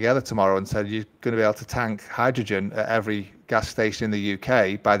BP got together tomorrow and said you're going to be able to tank hydrogen at every gas station in the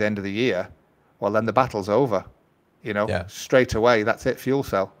UK by the end of the year, well, then the battle's over. Straight away, that's it, fuel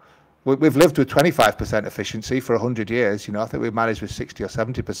cell. We've lived with 25% efficiency for 100 years. I think we've managed with 60 or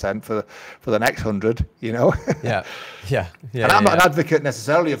 70% for the next 100. And I'm not an advocate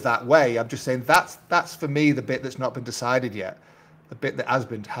necessarily of that way. I'm just saying that's for me the bit that's not been decided yet. The bit that has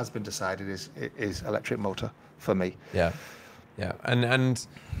been decided is electric motor for me. And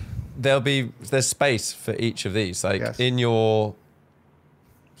there's space for each of these. In your,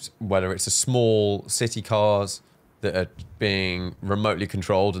 whether it's a small city cars that are being remotely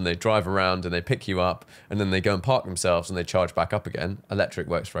controlled and they drive around and they pick you up and then they go and park themselves and they charge back up again, electric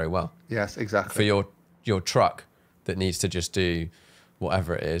works very well. Yes, exactly. For your truck that needs to just do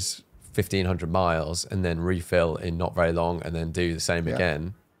whatever it is, 1,500 miles and then refill in not very long and then do the same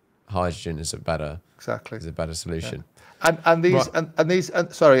again, hydrogen is a better solution. And these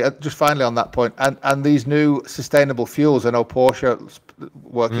sorry, just finally on that point, and these new sustainable fuels, I know Porsche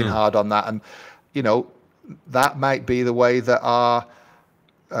working hard on that, and that might be the way that our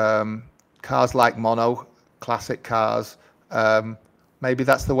cars like Mono, classic cars, maybe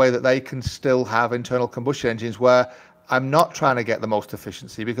that's the way that they can still have internal combustion engines, where I'm not trying to get the most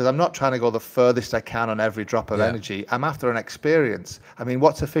efficiency, because I'm not trying to go the furthest I can on every drop of energy. I'm after an experience. I mean,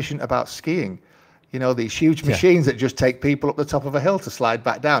 what's efficient about skiing? You know, these huge machines that just take people up the top of a hill to slide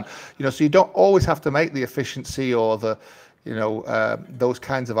back down. You know, so you don't always have to make the efficiency or the, you know, those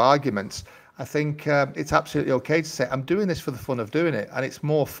kinds of arguments. I think it's absolutely okay to say, I'm doing this for the fun of doing it. And it's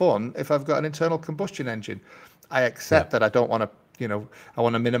more fun if I've got an internal combustion engine. I accept that I don't want to, you know, I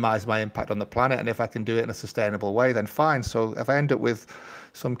want to minimize my impact on the planet. And if I can do it in a sustainable way, then fine. So if I end up with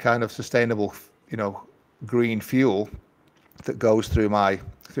some kind of sustainable, you know, green fuel that goes through my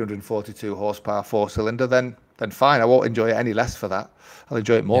 342 horsepower 4-cylinder, then fine. I won't enjoy it any less for that. I'll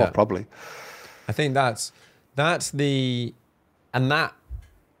enjoy it more, probably. I think that's the, and that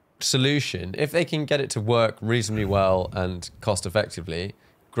solution, if they can get it to work reasonably well and cost effectively,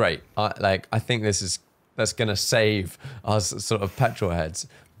 great. I think that's going to save us sort of petrol heads,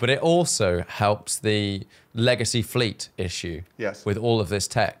 but it also helps the legacy fleet issue. Yes. With all of this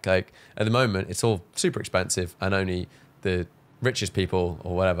tech, like at the moment, it's all super expensive, and only the richest people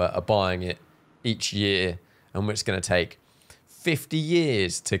or whatever are buying it each year, and it's going to take 50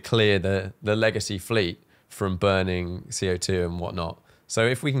 years to clear the legacy fleet from burning CO2 and whatnot. So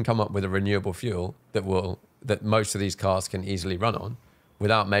if we can come up with a renewable fuel that most of these cars can easily run on,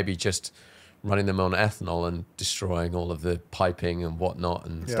 without maybe just running them on ethanol and destroying all of the piping and whatnot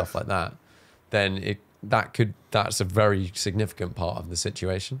and stuff like that, then that's a very significant part of the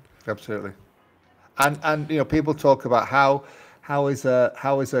situation. Absolutely. And you know, people talk about how is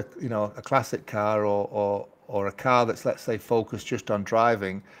a you know, a classic car or a car that's, let's say, focused just on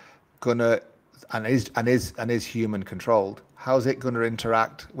driving and is human controlled, how's it going to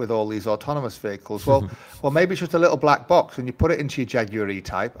interact with all these autonomous vehicles? Well, maybe it's just a little black box, and you put it into your Jaguar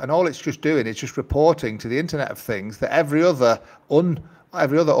E-Type, and all it's just doing is just reporting to the Internet of Things that every other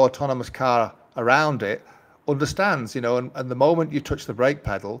autonomous car around it understands, you know, and the moment you touch the brake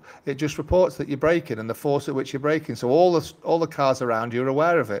pedal, it just reports that you're braking and the force at which you're braking. So all the cars around you are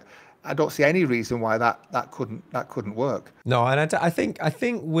aware of it. I don't see any reason why that couldn't work. No, and I think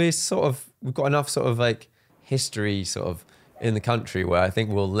we've got enough sort of like history sort of in the country where I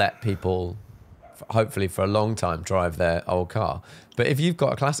think we'll let people, hopefully for a long time, drive their old car. But if you've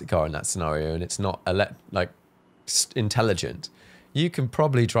got a classic car in that scenario and it's not intelligent, you can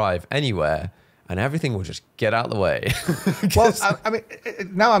probably drive anywhere and everything will just get out of the way. Well, I mean,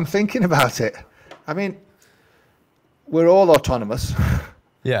 now I'm thinking about it. I mean, we're all autonomous.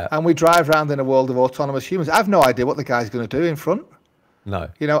 Yeah. And we drive around in a world of autonomous humans. I have no idea what the guy's going to do in front. No.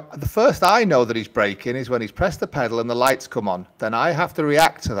 You know, the first I know that he's braking is when he's pressed the pedal and the lights come on. Then I have to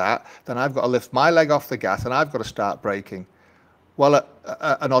react to that. Then I've got to lift my leg off the gas and I've got to start braking. Well,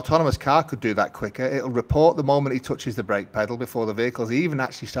 an autonomous car could do that quicker. It'll report the moment he touches the brake pedal before the vehicle's even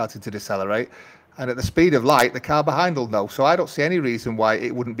actually started to decelerate. And at the speed of light, the car behind will know. So I don't see any reason why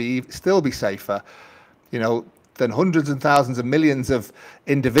it wouldn't still be safer, you know, than hundreds and thousands and millions of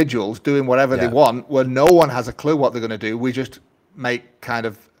individuals doing whatever they want, where no one has a clue what they're going to do. We just make kind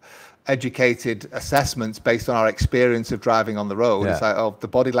of educated assessments based on our experience of driving on the road. It's like, oh, the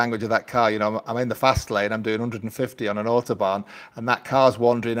body language of that car, you know, I'm in the fast lane, I'm doing 150 on an autobahn, and that car's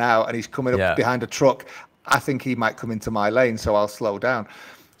wandering out and he's coming up behind a truck. I think he might come into my lane, so I'll slow down.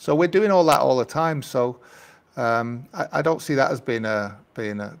 So we're doing all that all the time. So I don't see that as being a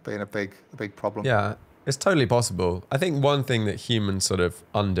big problem. Yeah. It's totally possible. I think one thing that humans sort of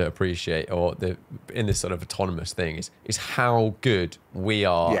underappreciate, or in this sort of autonomous thing, is how good we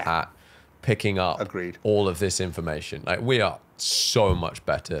are at picking up all of this information. Like, we are so much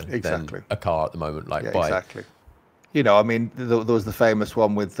better than a car at the moment. Like, exactly. You know, I mean, there was the famous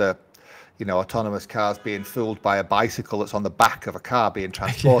one with the, you know, autonomous cars being fooled by a bicycle that's on the back of a car being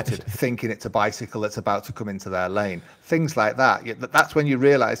transported, thinking it's a bicycle that's about to come into their lane. Things like that. That's when you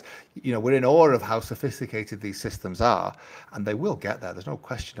realize, you know, we're in awe of how sophisticated these systems are, and they will get there. There's no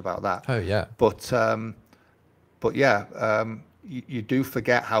question about that. Oh, yeah. But you do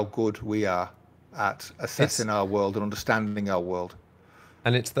forget how good we are at assessing our world and understanding our world.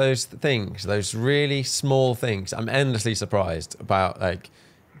 And it's those things, those really small things. I'm endlessly surprised about, like,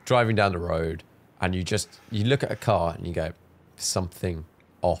 driving down the road, and you look at a car and you go, something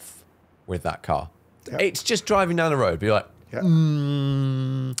off with that car. It's just driving down the road, but you're like,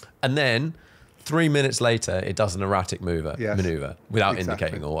 and then 3 minutes later it does an erratic maneuver without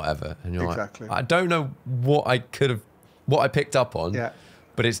indicating or whatever, and you're like, I don't know what I picked up on,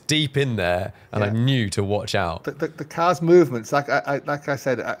 but it's deep in there, and I knew to watch out. The car's movements, like I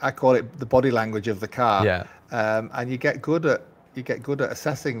said, I call it the body language of the car. And you get good at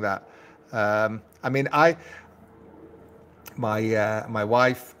assessing that. I mean, my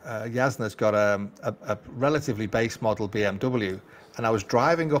wife Yasna's got a relatively base model BMW, and I was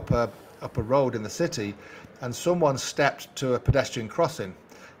driving up a road in the city, and someone stepped to a pedestrian crossing.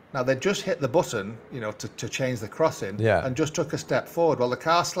 Now they just hit the button, to change the crossing, and just took a step forward. Well, the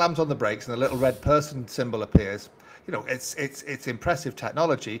car slams on the brakes, and a little red person symbol appears. It's impressive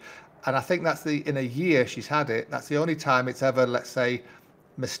technology, and I think that's in a year she's had it. That's the only time it's ever, let's say,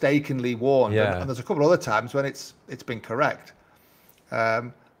 mistakenly warned. And there's a couple other times when it's been correct.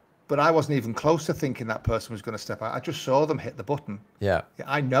 But I wasn't even close to thinking that person was going to step out. I just saw them hit the button. Yeah.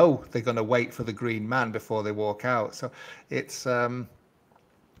 I know they're going to wait for the green man before they walk out. So it's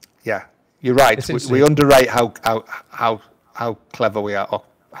you're right. We underrate how clever we are, or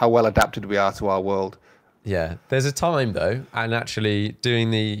how well adapted we are to our world. Yeah. There's a time though, and actually doing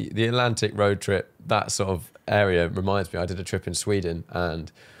the Atlantic road trip, that sort of area reminds me. I did a trip in Sweden,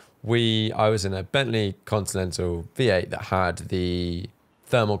 and I was in a Bentley Continental V8 that had the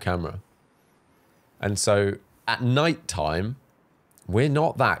thermal camera, and so at night time we're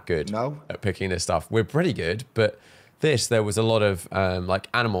not that good at picking this stuff. We're pretty good, but there was a lot of like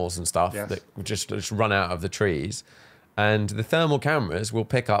animals and stuff that would just run out of the trees, and the thermal cameras will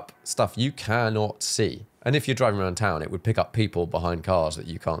pick up stuff you cannot see. And if you're driving around town, it would pick up people behind cars that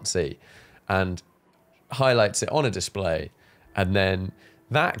you can't see and highlights it on a display. And then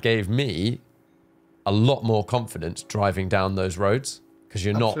that gave me a lot more confidence driving down those roads, because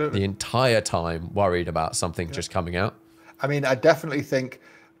you're not the entire time worried about something just coming out. I mean, I definitely think,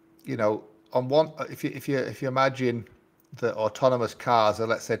 on one, if you imagine the autonomous cars are,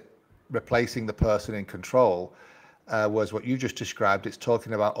 let's say, replacing the person in control, was what you just described. It's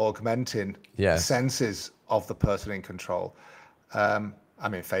talking about augmenting the senses of the person in control. I'm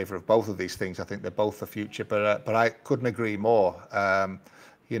in favor of both of these things. I think they're both the future, but I couldn't agree more.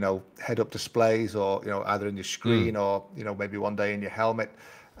 Head-up displays, or either in your screen or maybe one day in your helmet,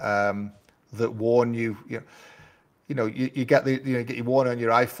 that warn you. You get get your warning on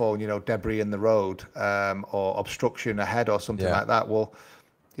your iPhone. Debris in the road, or obstruction ahead, or something like that. Well,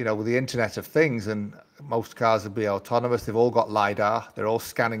 with the Internet of Things, and most cars will be autonomous, they've all got LiDAR, they're all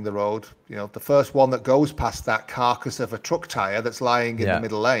scanning the road. The first one that goes past that carcass of a truck tire that's lying in the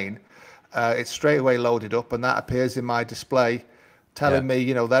middle lane, it's straight away loaded up, and that appears in my display telling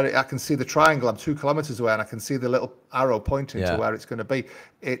me, there I can see the triangle, I'm 2 kilometers away, and I can see the little arrow pointing to where it's going to be.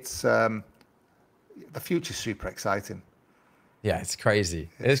 It's the future's super exciting. Yeah, it's crazy.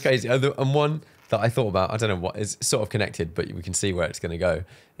 It's crazy. And one that I thought about, I don't know what, is sort of connected, but we can see where it's going to go,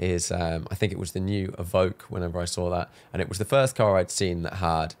 is I think it was the new Evoque whenever I saw that. And it was the first car I'd seen that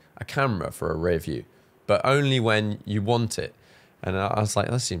had a camera for a rear view, but only when you want it. And I was like,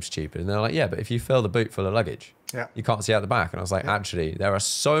 that seems stupid. And they're like, yeah, but if you fill the boot full of luggage, you can't see out the back. And I was like, actually, there are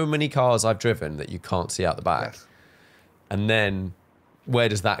so many cars I've driven that you can't see out the back. Yes. And then where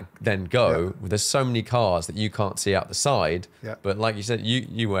does that then go? There's so many cars that you can't see out the side. But like you said,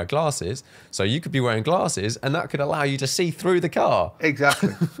 you wear glasses, so you could be wearing glasses, and that could allow you to see through the car.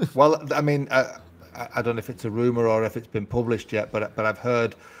 Exactly. Well, I mean, I don't know if it's a rumor or if it's been published yet, but I've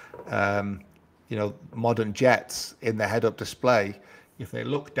heard, modern jets in the head-up display, if they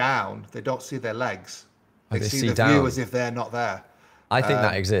look down, they don't see their legs. They see the view as if they're not there. I think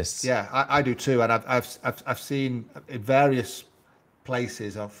that exists. Yeah, I do too, and I've seen in various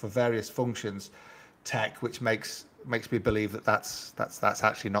places or for various functions tech which makes me believe that that's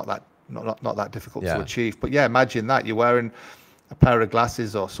actually not that difficult to achieve. But yeah, imagine that you're wearing a pair of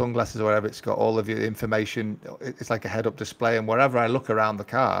glasses or sunglasses or whatever, it's got all of your information, it's like a head-up display, and wherever I look around the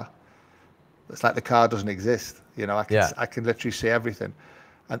car, it's like the car doesn't exist. I can literally see everything.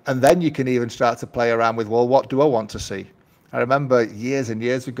 And then you can even start to play around with, well, what do I want to see? I remember years and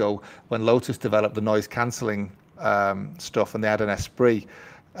years ago when Lotus developed the noise cancelling stuff, and they had an Esprit,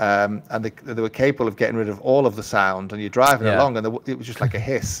 and they were capable of getting rid of all of the sound, and you're driving along, and it was just like a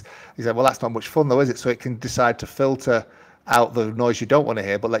hiss. He said, well, that's not much fun though, is it? So it can decide to filter out the noise you don't want to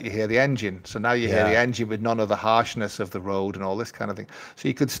hear, but let you hear the engine. So now you hear the engine with none of the harshness of the road and all this kind of thing. So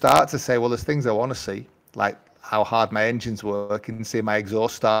you could start to say, well, there's things I want to see, like how hard my engine's working, and see my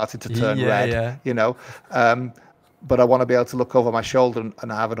exhaust started to turn red, but I want to be able to look over my shoulder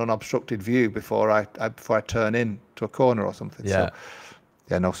and have an unobstructed view before I turn in to a corner or something.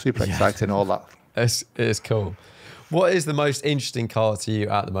 Super exciting, all that. It's cool. What is the most interesting car to you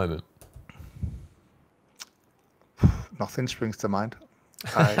at the moment? Nothing springs to mind.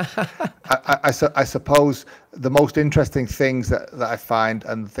 I suppose the most interesting things that I find,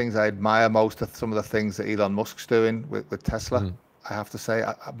 and the things I admire most, are some of the things that Elon Musk's doing with Tesla. I have to say,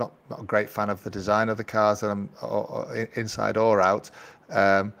 I'm not a great fan of the design of the cars, and or inside or out,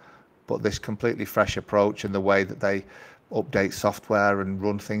 but this completely fresh approach and the way that they update software and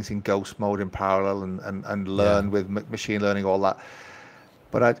run things in ghost mode in parallel and learn with machine learning, all that.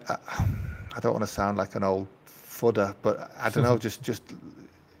 But I don't want to sound like an old fudder, but I don't know, just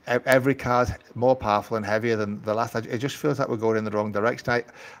every car's more powerful and heavier than the last. It just feels like we're going in the wrong direction.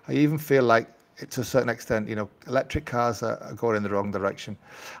 I even feel like, to a certain extent, electric cars are going in the wrong direction.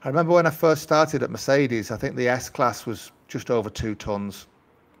 I remember when I first started at Mercedes, I think the S-Class was just over 2 tons.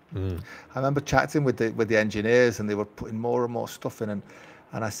 I remember chatting with the engineers, and they were putting more and more stuff in, and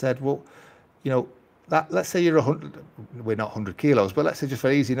I said, well, let's say you're 100, we're not 100 kilos, but let's say just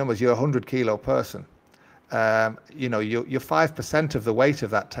for easy numbers, you're a 100 kilo person. You're 5% of the weight of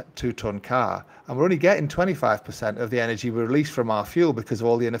that 2-ton car, and we're only getting 25% of the energy we release from our fuel because of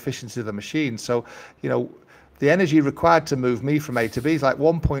all the inefficiency of the machine. So, the energy required to move me from A to B is like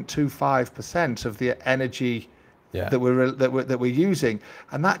 1.25% of the energy that we're using,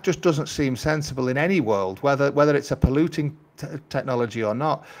 and that just doesn't seem sensible in any world, whether it's a polluting technology or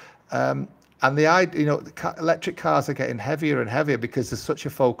not. And the idea, electric cars are getting heavier and heavier because there's such a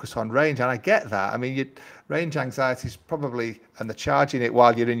focus on range, and I get that. I mean, range anxiety is probably, and the charging it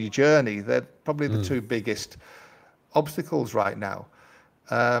while you're in your journey, they're probably the 2 biggest obstacles right now.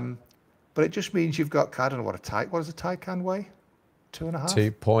 But it just means you've got, I don't know what does a Taycan weigh?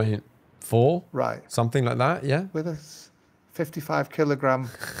 2.5? 2.4? Right. Something like that, yeah. With a 55 kilogram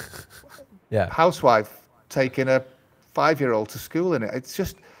Yeah. housewife taking a 5-year-old to school in it. It's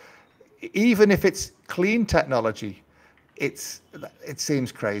just, even if it's clean technology, it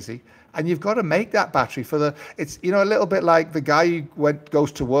seems crazy. And you've got to make that battery it's a little bit like the guy who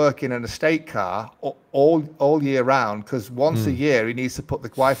goes to work in an estate car all year round, because once a year he needs to put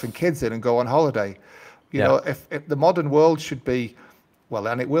the wife and kids in and go on holiday. If the modern world should be, well,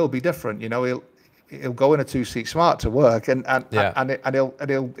 and it will be different. He'll go in a 2-seat Smart to work, and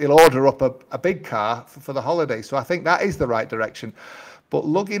he'll order up a big car for the holiday. So I think that is the right direction. But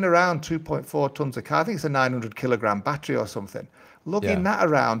lugging around 2.4 tons of car, I think it's a 900 kilogram battery or something. Lugging that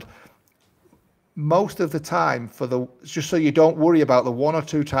around most of the time just so you don't worry about the 1 or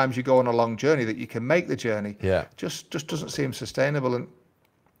 2 times you go on a long journey that you can make the journey. Just doesn't seem sustainable. And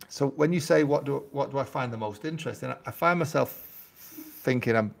so when you say what do I find the most interesting, I find myself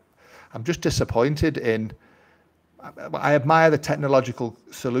thinking I'm just disappointed in. I admire the technological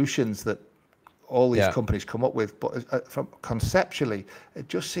solutions that all these companies come up with, but from conceptually, it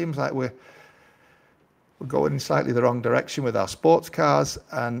just seems like we're going in slightly the wrong direction with our sports cars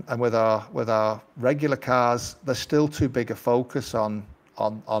and with our regular cars. There's still too big a focus on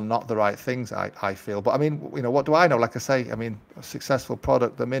not the right things, I feel. But I mean, what do I know? Like I say, I mean, a successful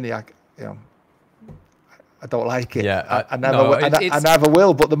product, the Mini, I don't like it. Yeah, I never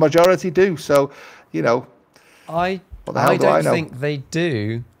will, but the majority do. So, I don't think they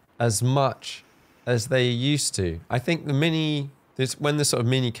do as much as they used to. I think the Mini, when the sort of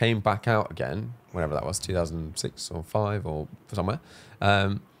Mini came back out again, whenever that was, 2006 or 5 or somewhere,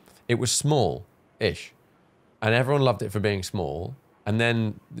 it was small-ish. And everyone loved it for being small. And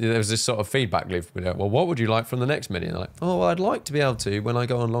then there was this sort of feedback loop. Well, what would you like from the next Mini? And they're like, oh, well, I'd like to be able to, when I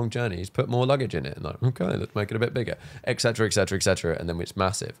go on long journeys, put more luggage in it. And like, okay, let's make it a bit bigger, etc., etc., etc. And then it's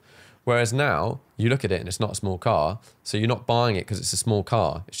massive. Whereas now, you look at it and it's not a small car, so you're not buying it because it's a small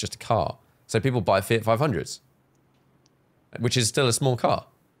car. It's just a car. So people buy Fiat 500s, which is still a small car.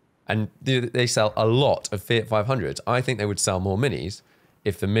 And they sell a lot of Fiat 500s. I think they would sell more Minis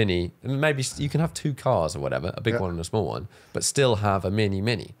if the Mini, maybe you can have 2 cars or whatever, a big one and a small one, but still have a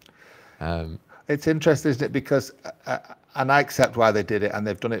Mini. It's interesting, isn't it? Because, and I accept why they did it, and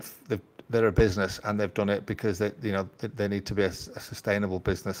they've done it. They're a business, and they've done it because they need to be a sustainable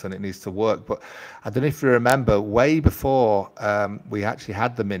business, and it needs to work. But I don't know if you remember, way before we actually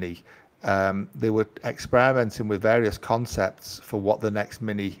had the Mini, they were experimenting with various concepts for what the next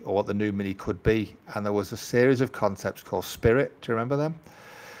Mini or what the new Mini could be, and there was a series of concepts called Spirit. Do you remember them?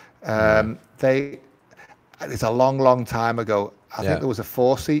 It's a long time ago. I think there was a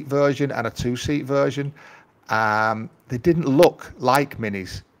 4-seat version and a 2-seat version. They didn't look like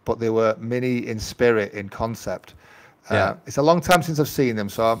Minis, but they were Mini in spirit, in concept. It's a long time since I've seen them,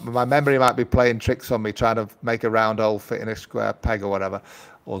 so my memory might be playing tricks on me, trying to make a round hole fit in a square peg or whatever,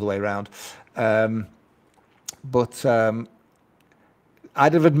 all the way around. But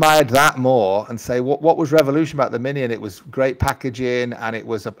I'd have admired that more and say what was revolution about the Mini, and it was great packaging, and it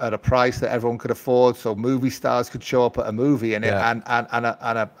was at a price that everyone could afford, so movie stars could show up at a movie in it, and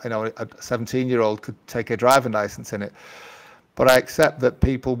a 17-year-old could take a driving license in it. But I accept that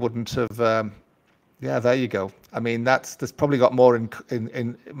people wouldn't have. There you go. I mean, there's probably got more in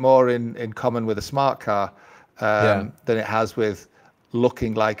common with a smart car than it has with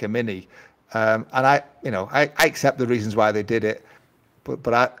looking like a Mini. And I accept the reasons why they did it,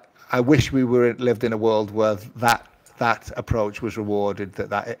 but I wish we lived in a world where that approach was rewarded,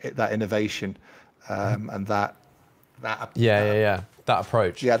 that innovation, and that that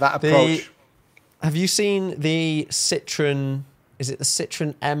approach. Yeah, that approach. Have you seen the Citroen? Is it the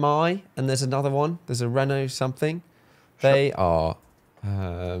Citroen MI? And there's another one. There's a Renault something. They are.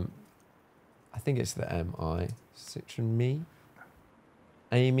 I think it's the MI. Citroen Me.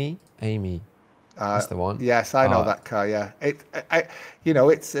 Amy. That's the one. Yes, I know that car. Yeah,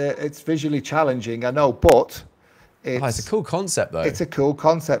 it's visually challenging. I know, but it's a cool concept, though. It's a cool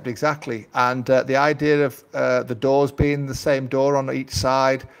concept, exactly. And the idea of the doors being the same door on each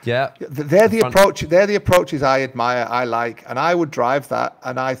side. Yeah, they're the approach. They're the approaches I admire. I like, and I would drive that.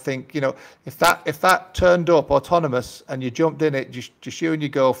 And I think, if that turned up autonomous and you jumped in it, just you and your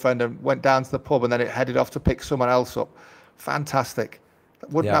girlfriend, and went down to the pub, and then it headed off to pick someone else up, fantastic.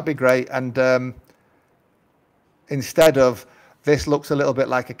 Wouldn't that be great? And instead of, this looks a little bit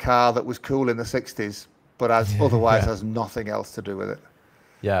like a car that was cool in the 60s. But otherwise has nothing else to do with it.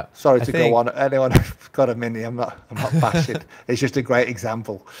 Yeah. Sorry to go on. Anyone who's got a Mini, I'm not bashing. It's just a great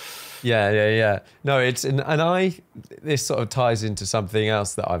example. Yeah. No, this sort of ties into something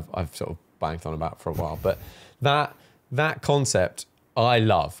else that I've sort of banged on about for a while. But that concept I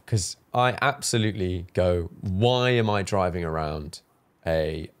love, because I absolutely go, why am I driving around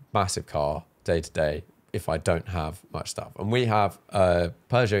a massive car day to day if I don't have much stuff? And we have a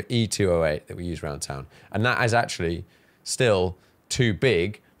Peugeot E208 that we use around town. And that is actually still too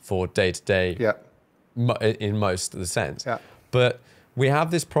big for day-to-day in most of the sense. Yeah. But we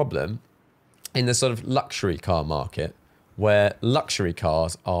have this problem in the sort of luxury car market where luxury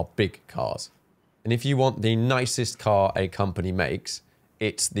cars are big cars. And if you want the nicest car a company makes,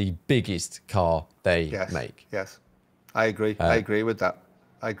 it's the biggest car they make. Yes, I agree. I agree with that.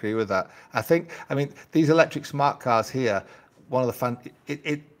 I mean, these electric smart cars here, one of the fun,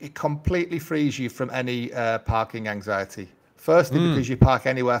 it completely frees you from any parking anxiety. Firstly, because you park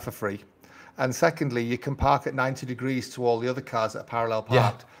anywhere for free. And secondly, you can park at 90 degrees to all the other cars that are parallel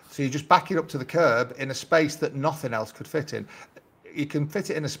parked. Yeah. So you just back it up to the curb in a space that nothing else could fit in. You can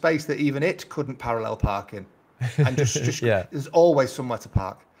fit it in a space that even it couldn't parallel park in. And just there's always somewhere to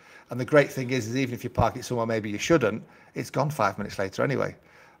park. And the great thing is even if you park it somewhere maybe you shouldn't, it's gone 5 minutes later anyway.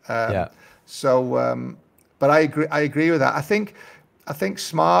 So, but I agree with that. I think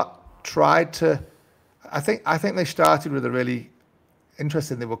Smart tried to. I think they started with a really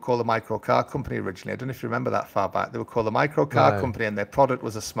interesting. They were called the Micro Car Company originally. I don't know if you remember that far back. They were called the Micro Car Company, and their product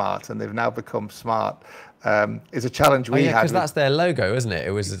was a Smart, and they've now become Smart. Is a challenge we had because that's their logo, isn't it?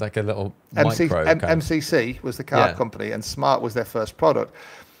 It was like a little micro. MCC was the car company, and Smart was their first product.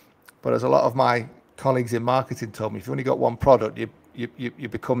 But as a lot of my colleagues in marketing told me, if you've only got one product, you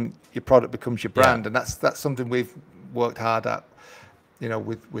become, your product becomes your brand, and that's something we've worked hard at,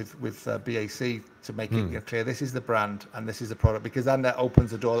 with BAC to make it clear. This is the brand and this is the product, because then that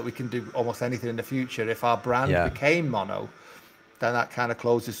opens the door that we can do almost anything in the future. If our brand became mono, then that kind of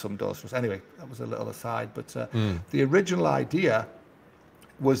closes some doors for us. Anyway, that was a little aside, but the original idea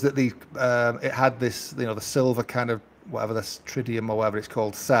was that it had this, the silver kind of, whatever this tritium or whatever it's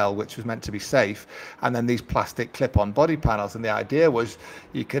called, cell, which was meant to be safe, and then these plastic clip-on body panels. And the idea was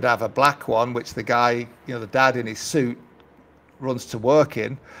you could have a black one, which the guy, the dad in his suit runs to work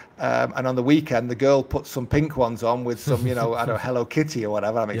in, and on the weekend the girl puts some pink ones on with some, I don't know, Hello Kitty or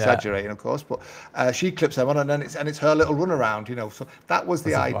whatever. I'm exaggerating, of course, but she clips them on, and then it's her little runaround, So that was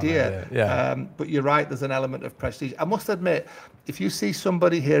the idea. But you're right, there's an element of prestige. I must admit, if you see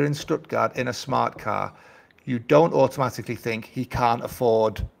somebody here in Stuttgart in a smart car, you don't automatically think he can't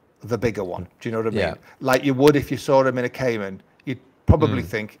afford the bigger one. Do you know what I mean? Yeah. Like you would if you saw him in a Cayman. You'd probably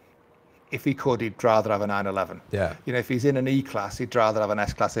think if he could, he'd rather have a 911. Yeah. If he's in an E-Class, he'd rather have an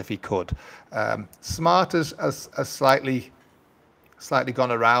S-Class if he could. Smart has slightly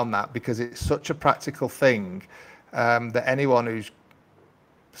gone around that, because it's such a practical thing that anyone who's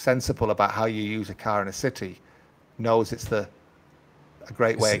sensible about how you use a car in a city knows it's a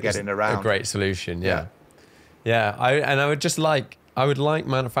great way of getting around. A great solution, Yeah, I would like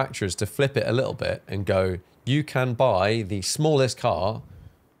manufacturers to flip it a little bit and go, you can buy the smallest car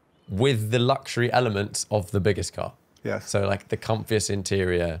with the luxury elements of the biggest car. Yes. So like the comfiest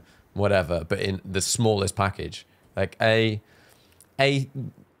interior, whatever, but in the smallest package. Like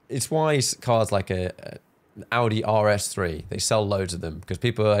it's why cars like a Audi RS3, they sell loads of them, because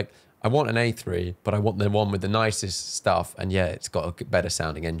people are like, I want an A3, but I want the one with the nicest stuff, and it's got a better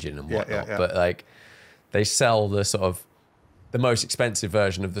sounding engine and whatnot. But like, they sell the sort of the most expensive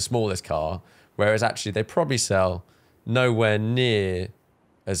version of the smallest car, whereas actually they probably sell nowhere near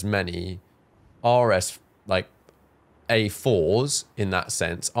as many RS, like A4s in that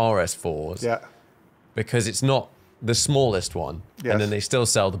sense, RS4s, Yeah. because it's not the smallest one, Yes. and then they still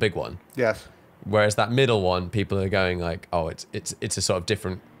sell the big one. Yes. Whereas that middle one, people are going like, oh, it's a sort of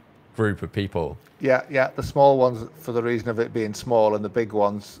different group of people. Yeah, yeah. The small ones for the reason of it being small, and the big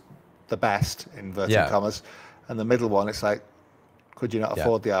ones the best, inverted commas, and the middle one, it's like, could you not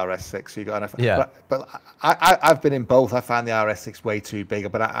afford the RS6? So you got enough. Yeah. But I've been in both. I find the RS6 way too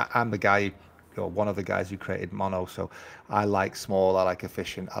big, but I'm the guy, one of the guys who created mono. So I like small, I like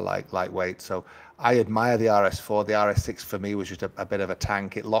efficient, I like lightweight. So I admire the RS4. The RS6 for me was just a bit of a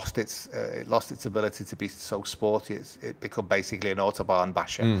tank. It lost its ability to be so sporty. It became basically an autobahn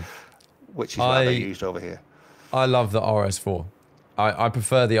basher, which is what they used over here. I love the RS4. I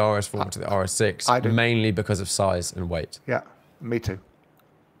prefer the RS4 to the RS6 mainly because of size and weight. Yeah, me too.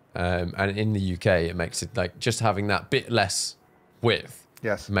 And in the UK, it makes it like just having that bit less width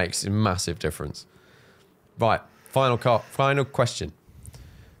makes a massive difference. Right, final question.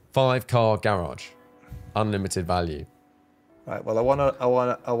 5-car garage, unlimited value. Right. Well, I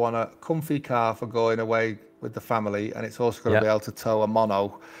want a comfy car for going away with the family, and it's also going to be able to tow a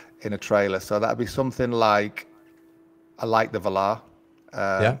mono in a trailer. So that'd be something like, I like the Velar,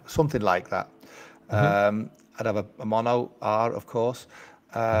 something like that. I'd have a mono R, of course.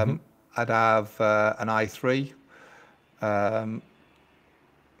 I'd have an i3.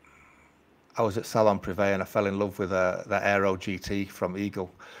 I was at Salon Privé and I fell in love with the Aero GT from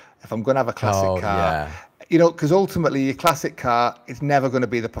Eagle. If I'm going to have a classic car, because ultimately your classic car is never going to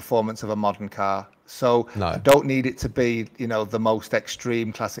be the performance of a modern car. So I don't need it to be, the most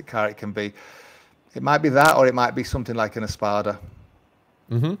extreme classic car it can be. It might be that, or it might be something like an Espada.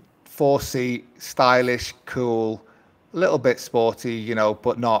 4-seat, stylish, cool, a little bit sporty,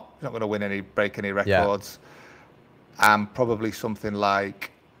 but not going to break any records. And probably something like,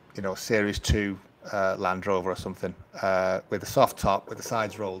 Series 2 Land Rover or something, with a soft top, with the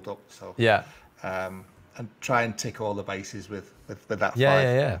sides rolled up. So and try and tick all the bases with that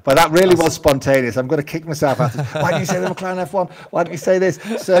 5. But that really was spontaneous. I'm going to kick myself out. Why didn't you say the McLaren F1? Why didn't you say this?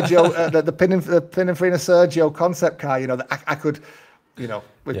 Sergio, the Pininfarina Sergio concept car, I could,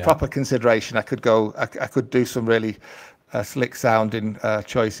 with proper consideration, I could do some really slick sounding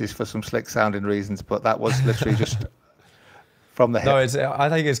choices for some slick sounding reasons, but that was literally just from the hip. No, I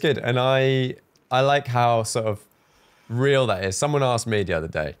think it's good. And I like how sort of real that is. Someone asked me the other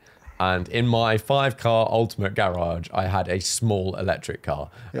day, and in my 5-car ultimate garage, I had a small electric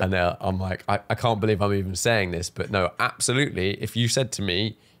car. And I'm like, I can't believe I'm even saying this, but no, absolutely. If you said to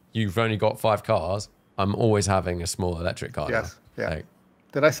me, you've only got 5 cars, I'm always having a small electric car. Yes, now. Like,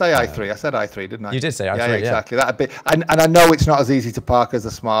 did I say i3? I said i3, didn't I? You did say i3, yeah. Exactly. That'd be, and I know it's not as easy to park as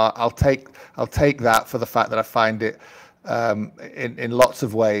the Smart. I'll take that for the fact that I find it in lots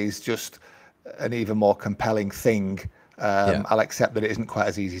of ways just an even more compelling thing. I'll accept that it isn't quite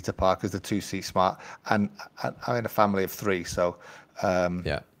as easy to park as the 2-seat Smart, and I'm in a family of 3, so you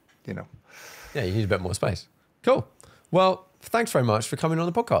need a bit more space. Cool. Well, thanks very much for coming on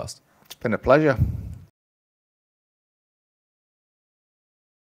the podcast. It's been a pleasure.